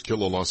members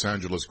kill a Los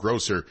Angeles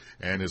grocer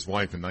and his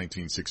wife in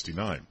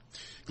 1969.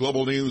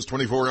 Global news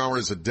 24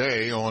 hours a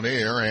day on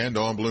air and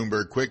on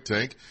Bloomberg Quick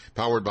Take,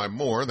 powered by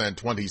more than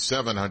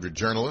 2,700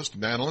 journalists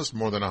and analysts,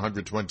 more than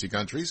 120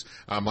 countries.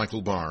 I'm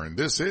Michael Barr, and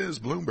this is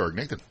Bloomberg.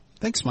 Nathan.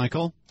 Thanks,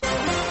 Michael.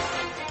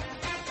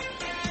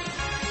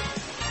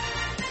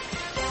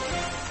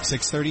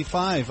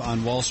 6:35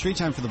 on Wall Street.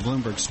 Time for the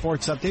Bloomberg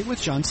Sports Update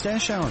with John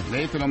Stashower.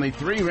 Nathan, only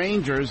 3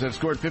 Rangers have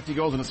scored 50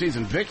 goals in a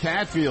season. Vic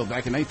Hatfield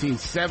back in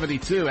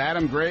 1972.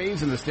 Adam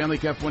Graves in the Stanley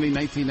Cup winning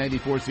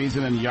 1994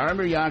 season. And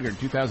Jaromir Jagr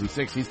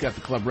 2006. He's got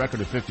the club record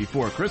of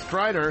 54. Chris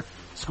Kreider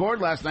scored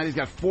last night. He's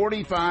got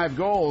 45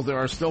 goals. There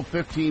are still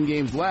 15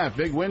 games left.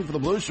 Big win for the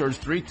Blue Shirts,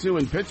 3-2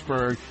 in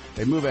Pittsburgh.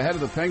 They move ahead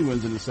of the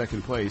Penguins in the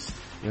second place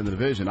in the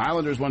division.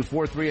 Islanders won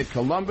 4-3 at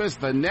Columbus.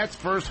 The Nets'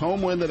 first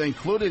home win that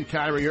included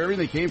Kyrie Irving.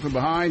 They came from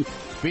behind,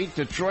 beat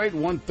Detroit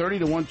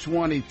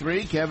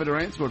 130-123. Kevin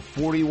Durant scored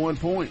 41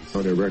 points.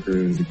 Their record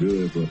is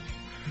good, but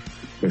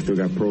they still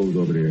got pros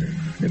over there.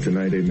 And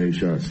tonight they made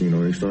shots. You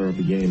know, they started off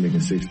the game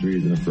making 6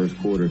 threes in the first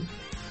quarter.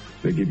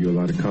 They give you a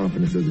lot of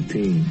confidence as a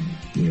team,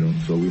 you know.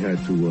 So we had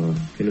to, and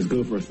it's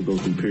good for us to go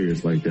through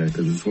periods like that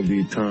because it's going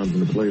to be times in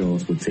the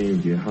playoffs where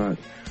teams get hot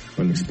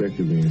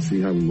unexpectedly and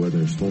see how we weather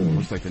a storm.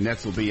 Looks like the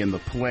Nets will be in the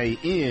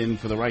play-in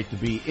for the right to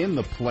be in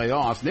the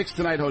playoffs. Knicks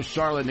tonight host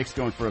Charlotte. Knicks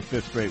going for a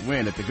 5th straight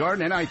win. At the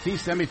Garden, NIT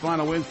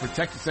semifinal wins for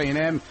Texas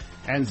A&M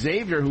and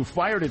Xavier, who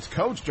fired its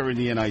coach during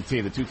the NIT.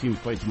 The 2 teams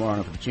play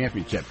tomorrow for the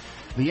championship.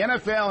 The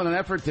NFL, in an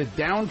effort to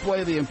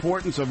downplay the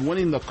importance of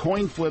winning the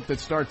coin flip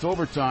that starts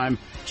overtime,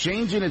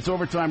 changing its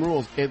overtime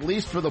rules, at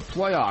least for the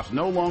playoffs.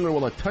 No longer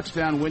will a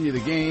touchdown win you the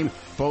game.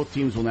 Both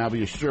teams will now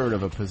be assured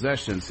of a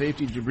possession.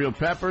 Safety Jabril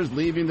Peppers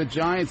leaving the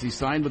Giants. He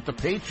signed with the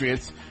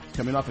Patriots,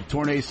 coming off a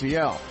torn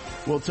ACL.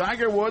 Will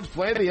Tiger Woods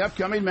play the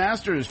upcoming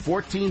Masters?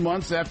 14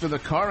 months after the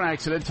car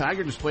accident,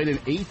 Tiger displayed an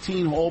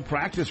 18-hole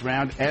practice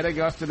round at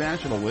Augusta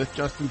National with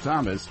Justin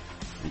Thomas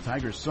and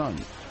Tiger's son.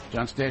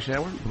 John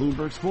Stashower,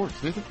 Bloomberg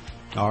Sports. Nathan?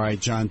 All right,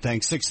 John,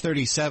 thanks.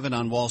 6:37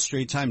 on Wall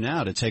Street. Time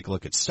now to take a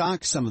look at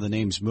stocks, some of the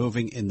names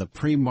moving in the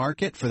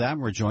pre-market. For that,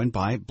 we're joined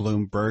by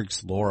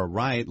Bloomberg's Laura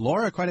Wright.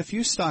 Laura, quite a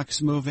few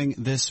stocks moving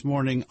this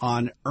morning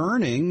on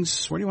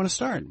earnings. Where do you want to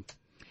start?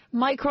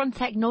 Micron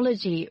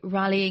Technology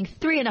rallying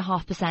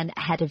 3.5%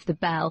 ahead of the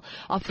bell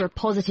after a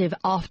positive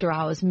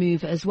after-hours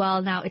move as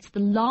well. Now, it's the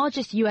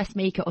largest U.S.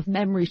 maker of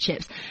memory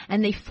chips,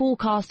 and they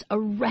forecast a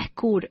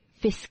record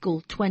fiscal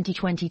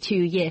 2022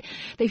 year.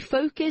 They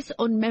focus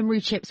on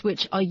memory chips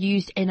which are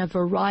used in a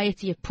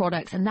variety of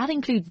products, and that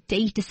includes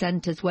data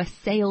centers where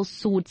sales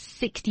soared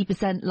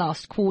 60%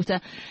 last quarter.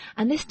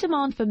 And this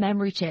demand for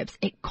memory chips,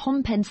 it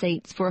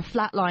compensates for a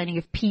flatlining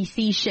of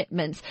PC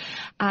shipments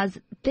as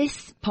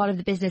this part of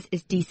the business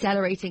is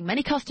decelerating.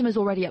 Many customers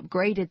already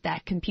upgraded their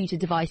computer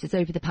devices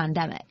over the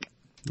pandemic.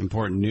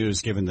 Important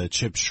news given the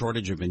chip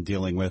shortage we've been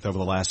dealing with over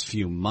the last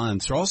few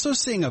months. We're also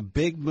seeing a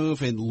big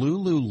move in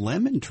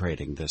Lululemon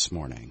trading this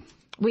morning.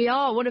 We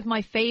are one of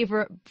my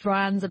favorite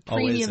brands, a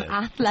premium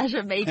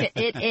athleisure maker.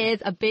 It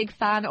is a big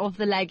fan of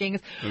the leggings.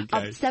 Okay.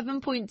 Up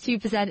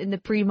 7.2% in the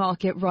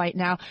pre-market right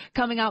now,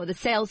 coming out with a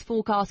sales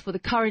forecast for the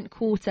current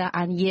quarter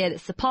and year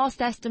that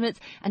surpassed estimates.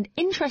 And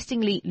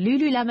interestingly,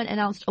 Lululemon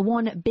announced a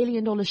 $1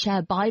 billion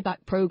share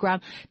buyback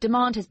program.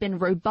 Demand has been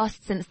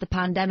robust since the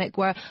pandemic,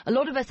 where a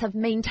lot of us have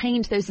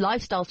maintained those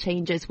lifestyle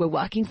changes. We're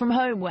working from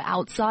home, we're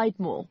outside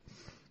more.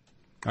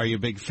 Are you a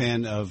big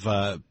fan of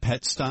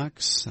pet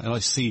stocks? I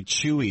see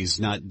Chewy's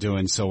not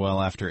doing so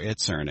well after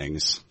its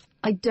earnings.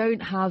 I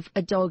don't have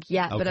a dog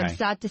yet, but Okay. I'm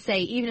sad to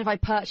say, even if I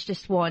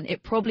purchased one,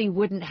 it probably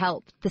wouldn't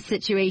help the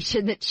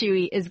situation that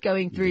Chewy is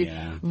going through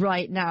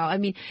right now. I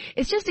mean,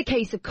 it's just a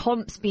case of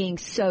comps being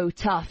so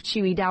tough.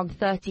 Chewy down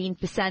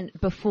 13%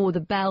 before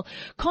the bell.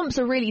 Comps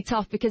are really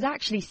tough because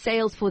actually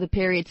sales for the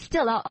period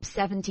still up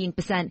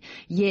 17%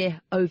 year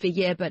over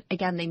year, but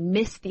again, they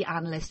missed the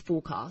analyst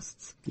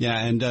forecasts. Yeah,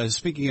 and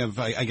speaking of,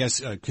 I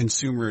guess,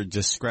 consumer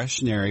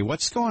discretionary,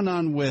 what's going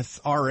on with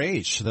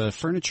RH, the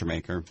furniture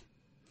maker?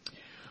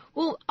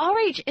 Well,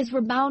 RH is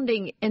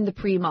rebounding in the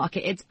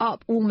pre-market. It's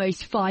up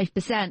almost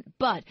 5%,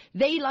 but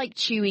they, like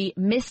Chewy,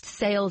 missed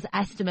sales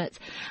estimates.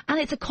 And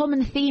it's a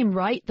common theme,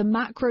 right? The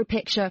macro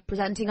picture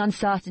presenting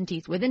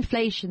uncertainties with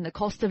inflation, the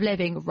cost of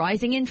living,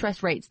 rising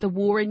interest rates, the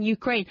war in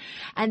Ukraine.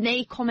 And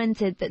they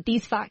commented that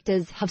these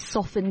factors have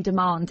softened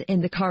demand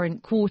in the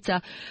current quarter.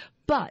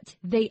 But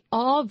they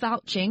are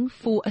vouching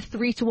for a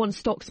 3-to-1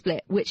 stock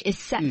split, which is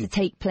set to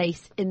take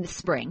place in the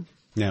spring.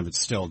 Yeah, but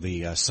still,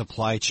 the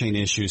supply chain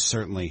issues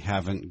certainly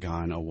haven't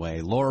gone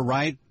away. Laura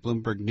Wright,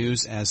 Bloomberg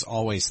News, as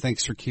always.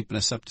 Thanks for keeping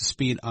us up to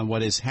speed on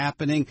what is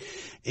happening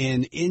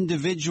in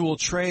individual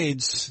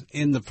trades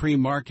in the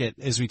pre-market.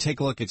 As we take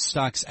a look at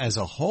stocks as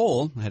a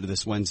whole ahead of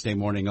this Wednesday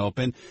morning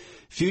open,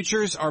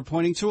 futures are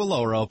pointing to a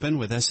lower open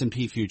with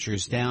S&P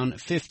futures down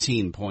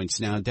 15 points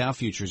now. Dow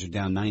futures are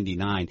down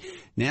 99.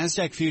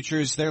 NASDAQ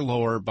futures, they're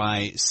lower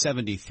by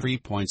 73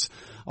 points.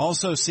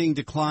 Also seeing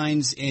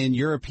declines in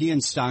European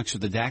stocks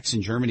with the DAX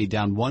in Germany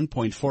down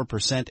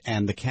 1.4%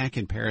 and the CAC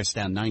in Paris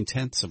down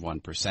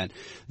 0.9%.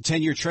 The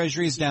 10-year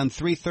Treasury is down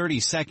 3/30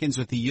 seconds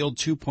with the yield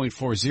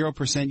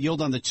 2.40%.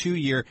 Yield on the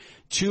 2-year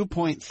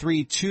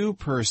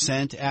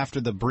 2.32% after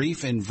the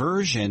brief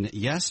inversion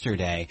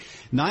yesterday.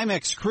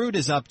 NYMEX crude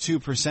is up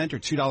 2% or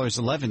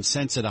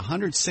 $2.11 at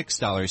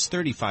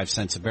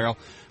 $106.35 a barrel.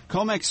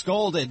 COMEX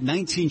gold at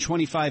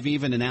 19.25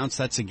 even an ounce.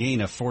 That's a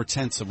gain of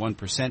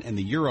 0.4%. And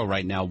the euro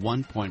right now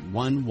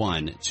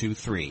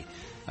 1.1123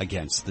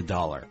 against the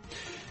dollar.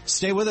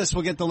 Stay with us.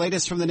 We'll get the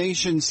latest from the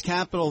nation's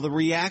capital, the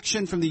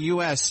reaction from the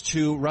U.S.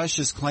 to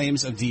Russia's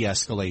claims of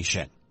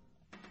de-escalation.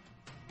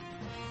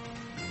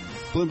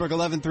 Bloomberg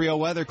 11:30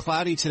 weather,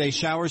 cloudy today,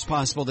 showers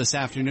possible this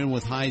afternoon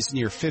with highs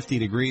near 50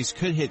 degrees.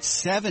 Could hit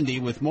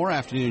 70 with more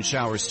afternoon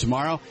showers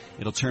tomorrow.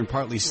 It'll turn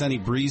partly sunny,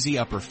 breezy,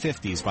 upper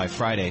 50s by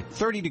Friday.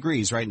 30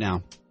 degrees right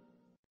now.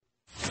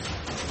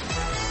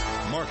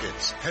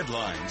 Markets,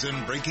 headlines,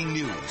 and breaking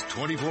news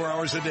 24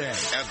 hours a day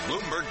at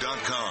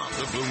Bloomberg.com,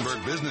 the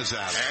Bloomberg Business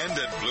app, and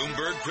at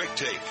Bloomberg Quick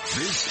Take.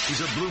 This is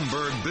a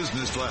Bloomberg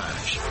Business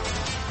Flash.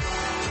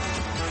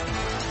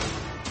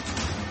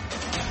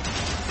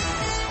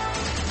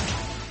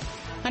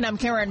 And I'm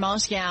Karen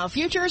Moscow.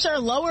 Futures are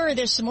lower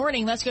this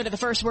morning. Let's go to the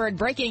First Word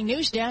breaking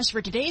news desk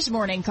for today's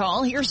morning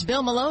call. Here's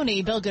Bill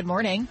Maloney. Bill, good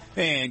morning.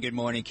 And good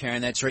morning,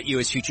 Karen. That's right.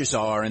 U.S. futures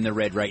are in the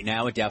red right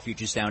now. Dow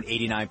futures down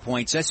 89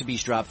 points.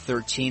 S&P's dropped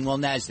 13, while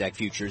NASDAQ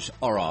futures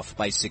are off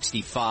by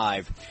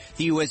 65.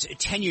 The U.S.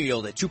 10-year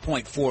yield at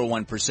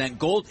 2.41%.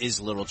 Gold is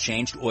little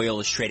changed. Oil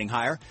is trading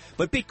higher,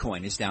 but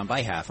Bitcoin is down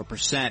by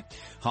 0.5%.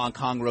 Hong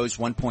Kong rose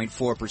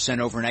 1.4%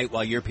 overnight,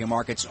 while European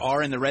markets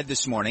are in the red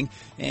this morning.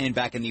 And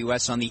back in the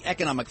U.S. on the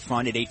economic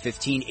front at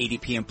 8:15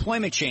 ADP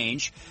employment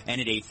change,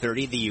 and at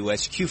 8:30 the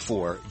U.S.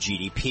 Q4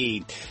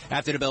 GDP.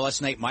 After the bell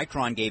last night,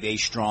 Micron gave a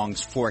strong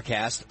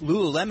forecast.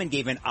 Lululemon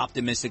gave an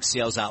optimistic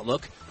sales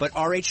outlook, but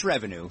RH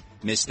revenue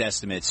missed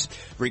estimates.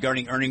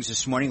 Regarding earnings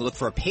this morning, look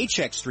for a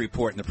Paychex to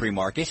report in the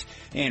pre-market.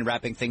 And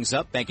wrapping things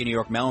up, Bank of New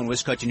York Mellon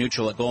was cut to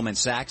neutral at Goldman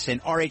Sachs,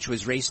 and RH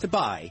was raised to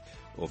buy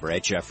over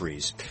at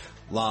Jefferies.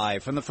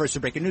 Live from the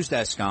First Breaking News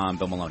Desk, I'm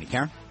Bill Maloney.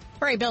 Karen?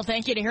 All right, Bill,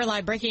 thank you. To hear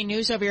live breaking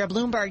news over your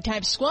Bloomberg,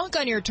 type squawk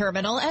on your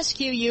terminal,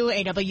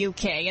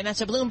 SQUAWK. And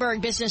that's a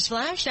Bloomberg Business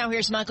Flash. Now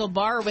here's Michael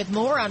Barr with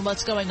more on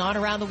what's going on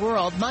around the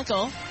world.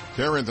 Michael.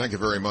 Karen, thank you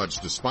very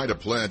much. Despite a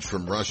pledge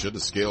from Russia to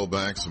scale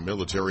back some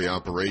military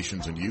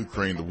operations in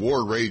Ukraine, the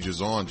war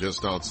rages on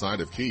just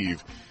outside of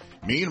Kyiv.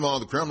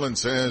 Meanwhile, the Kremlin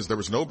says there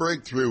was no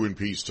breakthrough in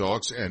peace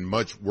talks and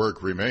much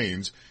work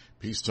remains.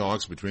 Peace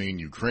talks between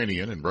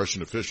Ukrainian and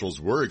Russian officials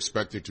were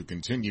expected to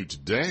continue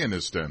today in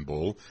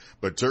Istanbul,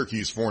 but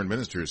Turkey's foreign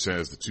minister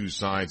says the two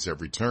sides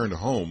have returned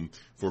home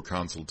for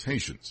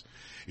consultations.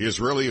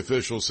 Israeli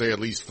officials say at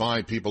least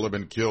 5 people have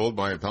been killed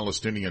by a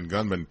Palestinian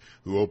gunman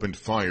who opened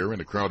fire in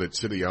a crowded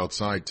city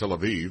outside Tel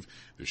Aviv.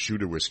 The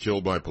shooter was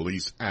killed by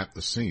police at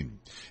the scene.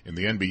 In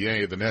the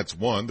NBA, the Nets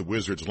won, the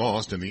Wizards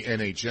lost. In the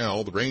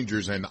NHL, the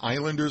Rangers and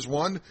Islanders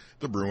won,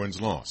 the Bruins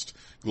lost.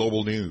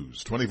 Global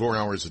news, 24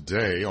 hours a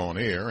day on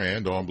air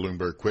and on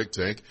Bloomberg Quick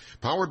Take,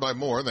 powered by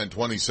more than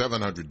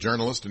 2,700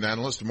 journalists and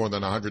analysts in more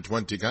than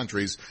 120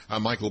 countries.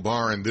 I'm Michael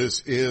Barr, and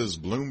this is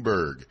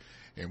Bloomberg.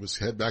 And let's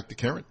head back to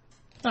Karen.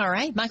 All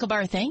right, Michael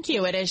Barr, thank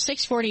you. It is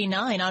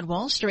 6:49 on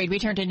Wall Street. We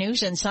turn to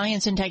news and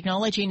science and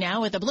technology now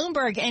with the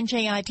Bloomberg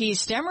NJIT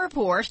STEM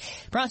report,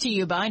 brought to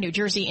you by New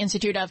Jersey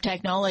Institute of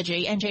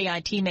Technology.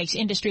 NJIT makes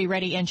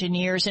industry-ready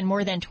engineers in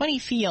more than 20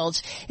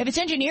 fields. If it's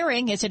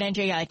engineering, it's at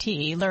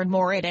NJIT. Learn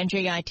more at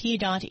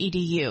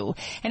njit.edu.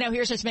 And now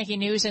here's what's making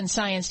news in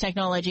science,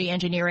 technology,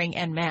 engineering,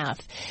 and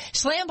math.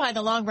 Slammed by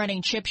the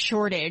long-running chip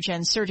shortage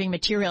and surging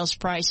materials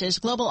prices,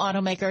 global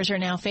automakers are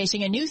now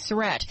facing a new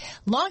threat: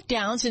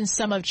 lockdowns in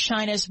some of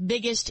China's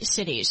biggest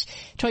cities.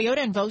 Toyota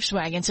and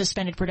Volkswagen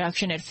suspended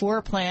production at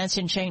 4 plants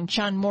in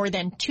Shenzhen more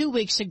than 2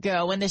 weeks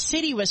ago when the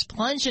city was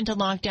plunged into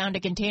lockdown to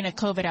contain a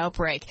COVID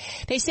outbreak.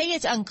 They say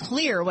it's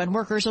unclear when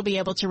workers will be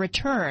able to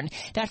return.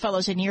 That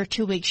follows a near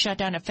 2-week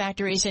shutdown of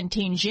factories in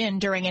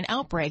Tianjin during an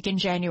outbreak in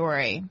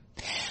January.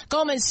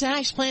 Goldman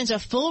Sachs plans a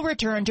full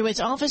return to its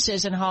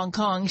offices in Hong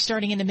Kong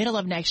starting in the middle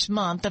of next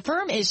month. The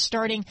firm is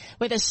starting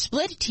with a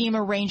split team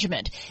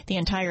arrangement. The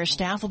entire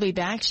staff will be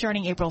back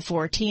starting April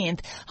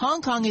 14th.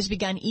 Hong Kong has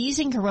begun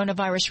easing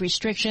coronavirus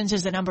restrictions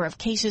as the number of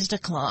cases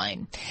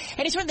decline.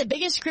 And it's one of the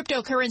biggest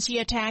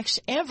cryptocurrency attacks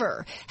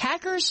ever.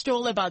 Hackers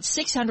stole about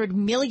 $600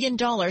 million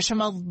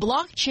from a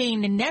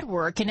blockchain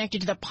network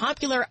connected to the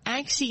popular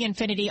Axie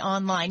Infinity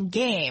online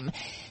game.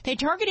 They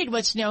targeted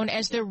what's known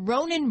as the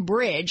Ronin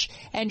Bridge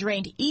and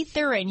drained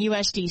Ether and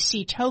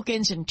USDC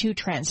tokens in 2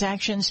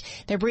 transactions.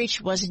 Their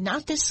breach was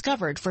not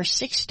discovered for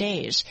 6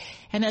 days.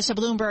 And that's a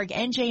Bloomberg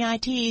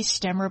NJIT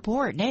STEM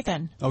report.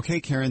 Nathan. Okay,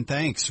 Karen,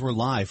 thanks. We're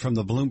live from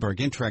the Bloomberg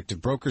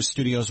Interactive Brokers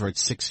Studios. We're at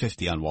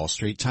 6:50 on Wall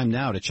Street. Time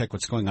now to check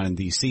what's going on in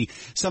D.C.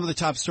 Some of the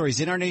top stories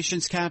in our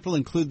nation's capital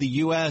include the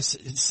U.S.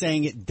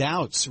 saying it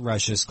doubts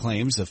Russia's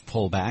claims of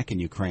pullback in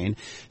Ukraine,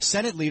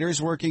 Senate leaders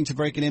working to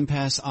break an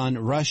impasse on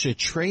Russia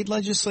trade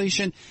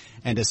legislation,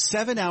 and a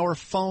 7-hour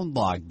phone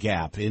log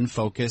gap in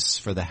focus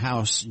for the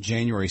House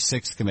January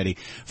 6th committee.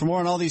 For more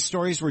on all these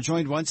stories, we're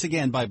joined once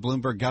again by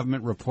Bloomberg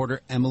government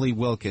reporter Emily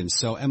Wilkins.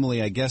 So,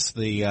 Emily, I guess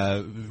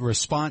the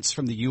response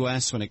from the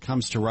U.S. when it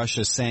comes to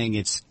Russia saying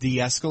it's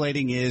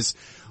de-escalating is,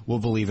 we'll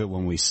believe it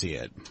when we see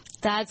it.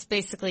 That's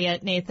basically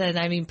it, Nathan.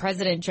 I mean,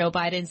 President Joe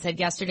Biden said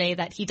yesterday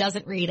that he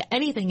doesn't read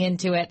anything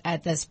into it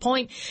at this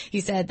point. He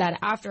said that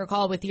after a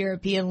call with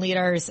European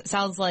leaders,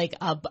 sounds like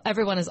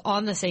everyone is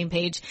on the same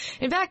page.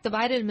 In fact, the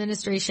Biden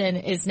administration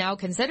is now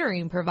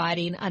considering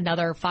providing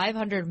another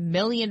 $500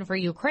 million for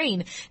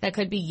Ukraine that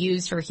could be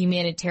used for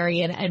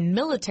humanitarian and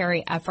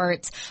military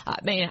efforts.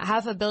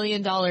 $500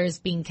 million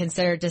being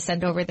considered to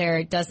send over there.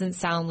 It doesn't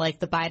sound like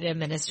the Biden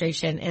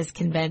administration is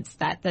convinced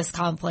that this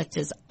conflict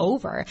is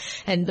over.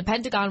 And the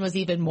Pentagon was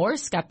even more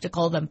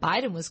skeptical than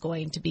Biden was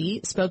going to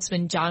be.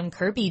 Spokesman John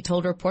Kirby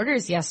told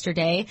reporters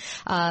yesterday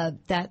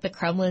that the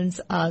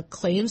Kremlin's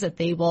claims that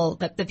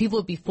that the people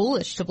would be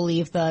foolish to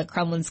believe the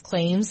Kremlin's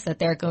claims that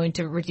they're going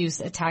to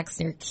reduce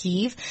attacks near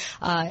Kyiv.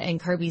 And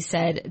Kirby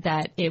said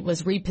that it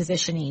was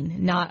repositioning,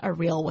 not a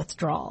real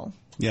withdrawal.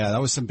 Yeah,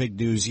 that was some big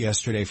news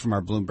yesterday from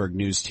our Bloomberg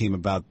News team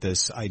about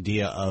this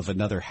idea of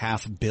another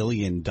 $500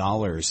 million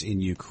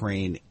in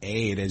Ukraine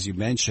aid. As you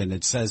mentioned,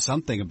 it says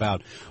something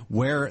about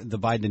where the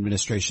Biden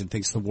administration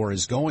thinks the war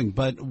is going.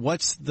 But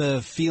what's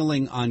the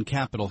feeling on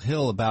Capitol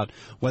Hill about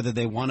whether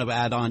they want to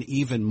add on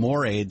even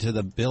more aid to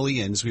the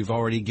billions we've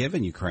already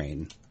given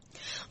Ukraine?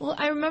 Well,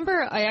 I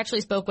remember I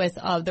actually spoke with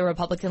the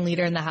Republican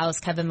leader in the House,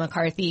 Kevin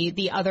McCarthy,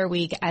 the other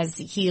week as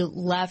he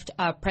left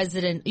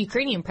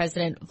Ukrainian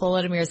President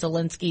Volodymyr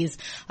Zelensky's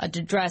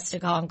address to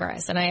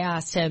Congress. And I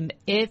asked him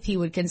if he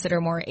would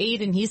consider more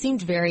aid, and he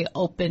seemed very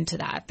open to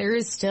that. There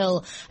is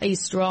still a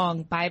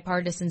strong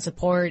bipartisan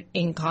support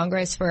in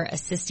Congress for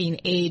assisting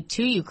aid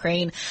to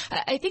Ukraine.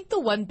 I think the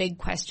one big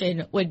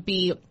question would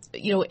be,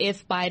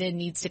 if Biden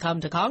needs to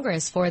come to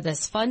Congress for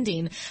this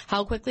funding,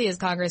 how quickly is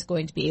Congress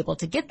going to be able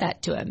to get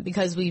that to him?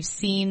 Because we've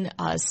seen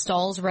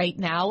stalls right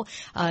now.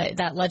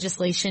 That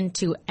legislation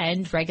to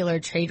end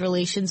regular trade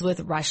relations with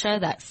Russia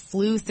that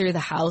flew through the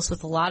House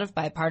with a lot of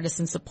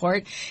bipartisan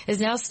support is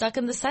now stuck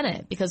in the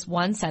Senate because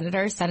one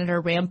senator, Senator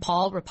Rand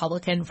Paul,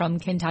 Republican from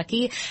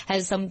Kentucky,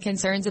 has some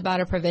concerns about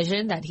a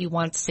provision that he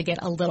wants to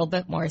get a little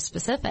bit more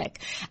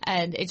specific.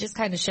 And it just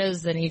kind of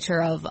shows the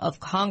nature of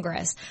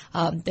Congress,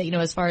 that,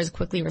 as far as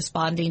quickly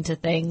responding to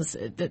things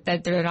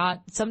that they're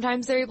not,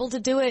 sometimes they're able to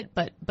do it,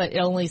 but it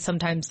only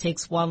sometimes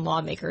takes one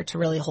lawmaker to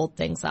really hold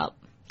things up.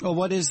 Well,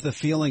 what is the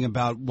feeling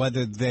about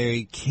whether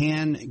they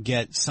can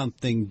get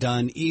something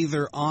done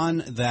either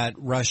on that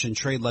Russian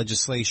trade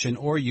legislation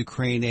or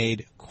Ukraine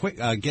aid,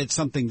 get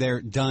something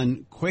there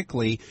done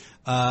quickly?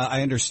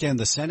 I understand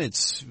the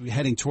Senate's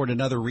heading toward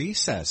another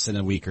recess in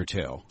a week or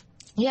two.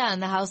 Yeah,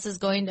 and the House is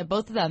going to,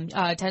 both of them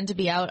tend to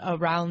be out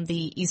around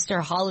the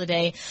Easter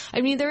holiday. I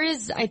mean, there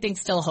is, I think,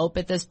 still hope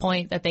at this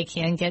point that they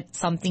can get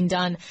something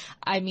done.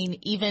 I mean,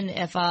 even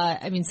if,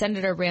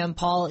 Senator Rand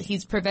Paul,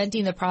 he's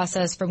preventing the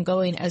process from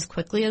going as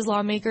quickly as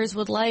lawmakers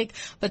would like,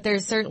 but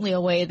there's certainly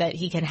a way that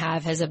he can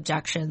have his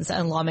objections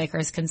and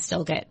lawmakers can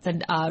still get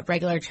the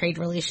regular trade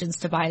relations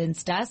to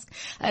Biden's desk.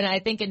 And I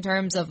think in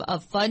terms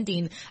of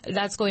funding,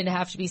 that's going to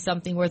have to be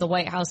something where the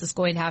White House is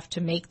going to have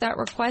to make that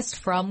request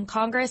from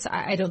Congress.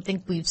 I don't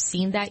think we've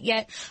seen that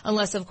yet,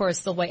 unless, of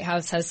course, the White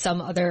House has some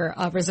other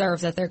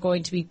reserve that they're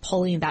going to be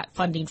pulling that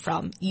funding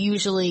from.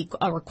 Usually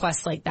a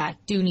request like that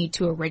do need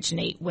to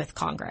originate with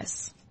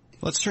Congress.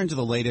 Let's turn to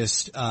the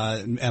latest,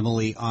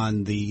 Emily,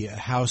 on the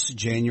House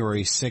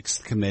January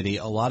 6th committee.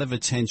 A lot of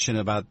attention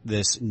about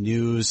this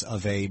news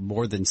of a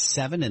more than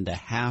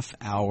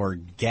 7.5-hour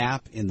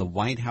gap in the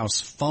White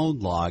House phone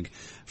log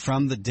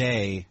from the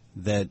day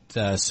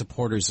that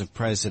supporters of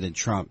President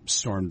Trump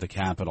stormed the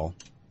Capitol.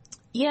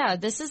 Yeah,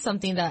 this is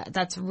something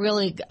that's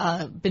really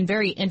been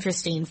very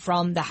interesting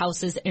from the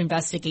House's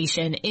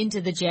investigation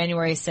into the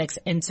January 6th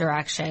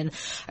insurrection.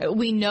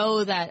 We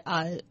know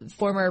that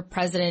former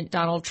President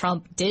Donald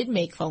Trump did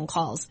make phone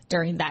calls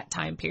during that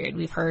time period.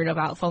 We've heard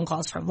about phone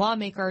calls from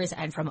lawmakers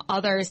and from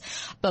others.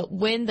 But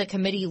when the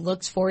committee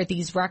looks for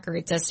these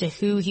records as to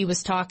who he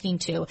was talking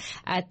to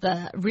at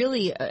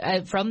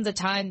from the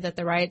time that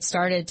the riot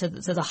started to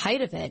the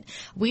height of it,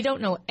 we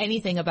don't know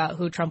anything about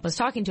who Trump was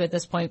talking to at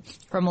this point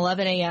from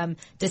 11 a.m.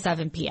 to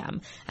 7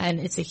 p.m.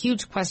 And it's a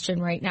huge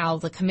question right now.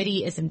 The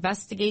committee is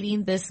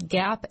investigating this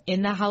gap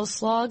in the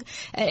House log.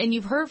 And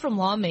you've heard from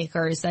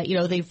lawmakers that,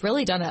 they've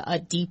really done a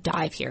deep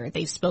dive here.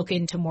 They've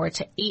spoken to more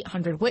to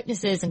 800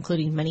 witnesses,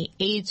 including many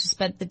aides who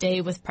spent the day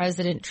with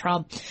President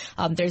Trump.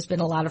 There's been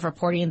a lot of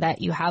reporting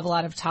that you have a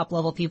lot of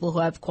top-level people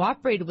who have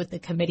cooperated with the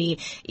committee,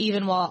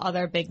 even while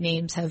other big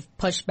names have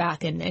pushed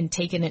back and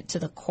taken it to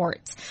the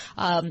courts.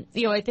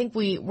 I think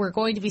we're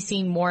going to be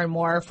seeing more and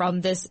more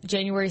from this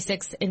January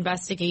 6th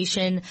investigation.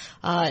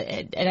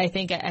 And I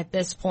think at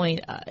this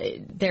point,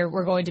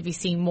 we're going to be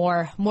seeing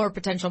more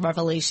potential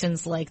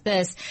revelations like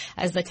this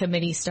as the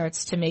committee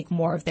starts to make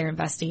more of their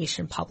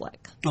investigation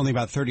public. Only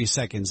about 30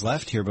 seconds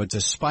left here, but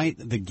despite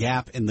the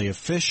gap in the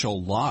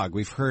official log,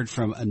 we've heard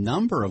from a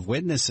number of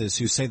witnesses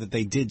who say that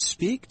they did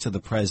speak to the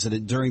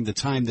president during the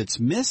time that's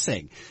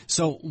missing.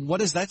 So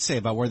what does that say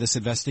about where this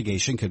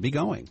investigation could be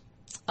going?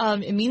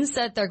 It means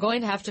that they're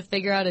going to have to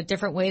figure out a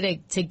different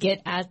way to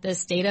get at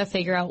this data,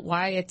 figure out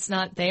why it's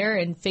not there,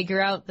 and figure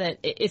out that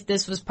if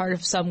this was part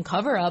of some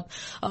cover-up,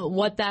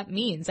 what that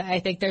means. I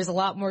think there's a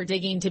lot more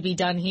digging to be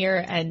done here,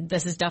 and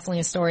this is definitely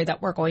a story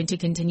that we're going to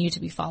continue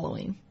to be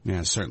following.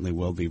 Yeah, certainly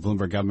will be.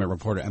 Bloomberg government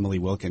reporter Emily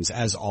Wilkins,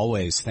 as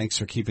always, thanks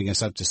for keeping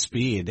us up to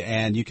speed.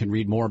 And you can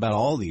read more about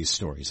all these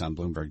stories on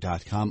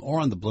Bloomberg.com or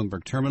on the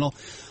Bloomberg terminal.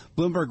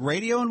 Bloomberg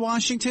Radio in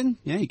Washington,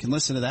 yeah, you can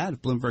listen to that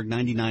at Bloomberg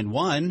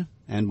 99.1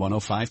 and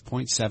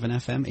 105.7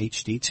 FM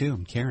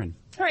HD2. Karen.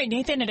 All right,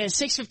 Nathan, it is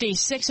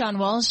 6:56 on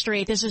Wall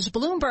Street. This is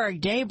Bloomberg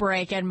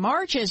Daybreak, and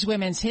March is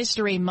Women's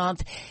History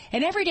Month.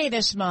 And every day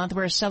this month,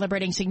 we're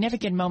celebrating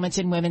significant moments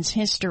in women's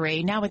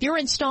history. Now, with your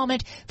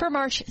installment for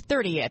March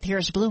 30th,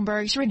 here's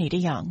Bloomberg's Renita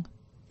Young.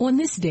 On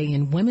this day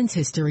in women's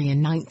history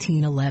in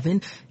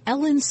 1911,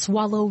 Ellen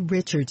Swallow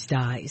Richards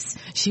dies.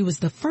 She was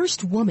the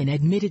first woman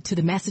admitted to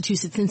the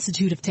Massachusetts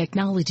Institute of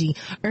Technology,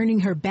 earning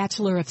her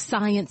Bachelor of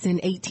Science in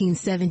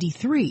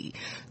 1873.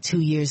 2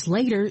 years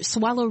later,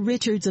 Swallow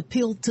Richards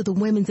appealed to the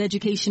Women's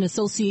Education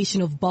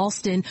Association of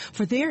Boston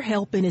for their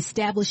help in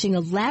establishing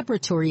a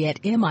laboratory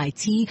at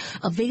MIT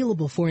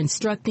available for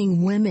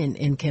instructing women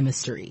in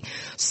chemistry.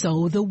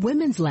 So the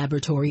Women's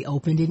Laboratory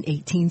opened in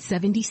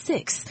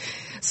 1876.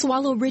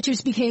 Swallow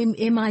Richards became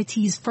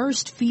MIT's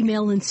first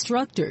female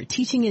instructor,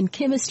 teaching in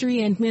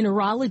chemistry and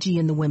mineralogy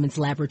in the Women's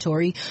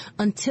Laboratory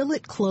until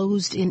it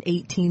closed in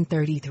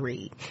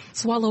 1833.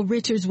 Swallow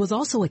Richards was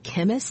also a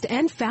chemist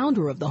and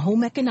founder of the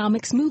home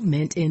economics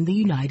movement in the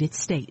United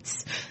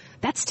States.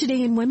 That's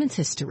today in women's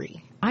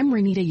history. I'm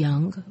Renita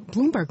Young,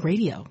 Bloomberg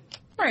Radio.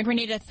 All right,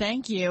 Renita,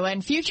 thank you.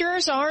 And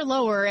futures are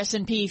lower.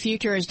 S&P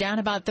futures down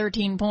about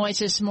 13 points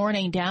this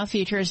morning. Dow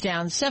futures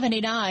down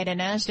 79 and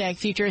NASDAQ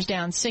futures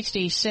down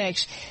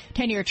 66.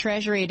 10-year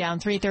Treasury down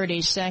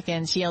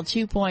 3/32, yield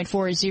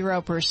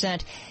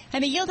 2.40%.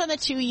 And the yield on the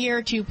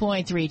 2-year,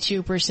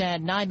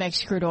 2.32%.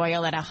 NYMEX crude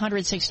oil at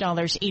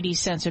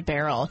 $106.80 a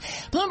barrel.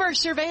 Bloomberg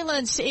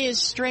Surveillance is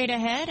straight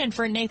ahead. And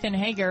for Nathan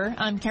Hager,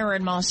 I'm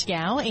Karen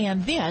Moscow,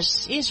 and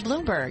this is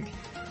Bloomberg.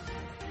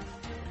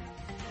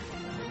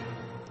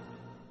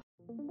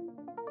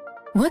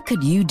 What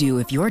could you do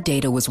if your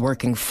data was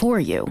working for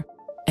you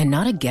and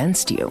not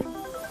against you?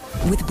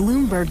 With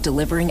Bloomberg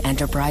delivering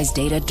enterprise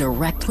data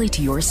directly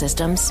to your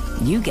systems,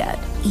 you get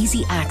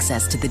easy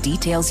access to the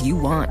details you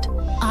want,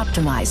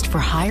 optimized for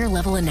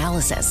higher-level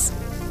analysis,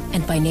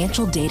 and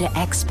financial data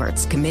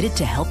experts committed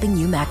to helping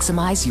you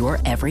maximize your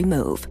every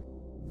move.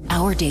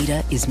 Our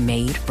data is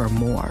made for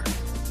more,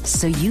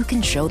 so you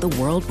can show the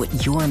world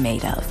what you're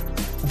made of.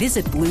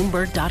 Visit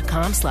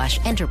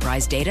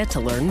Bloomberg.com/enterprise data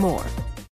to learn more.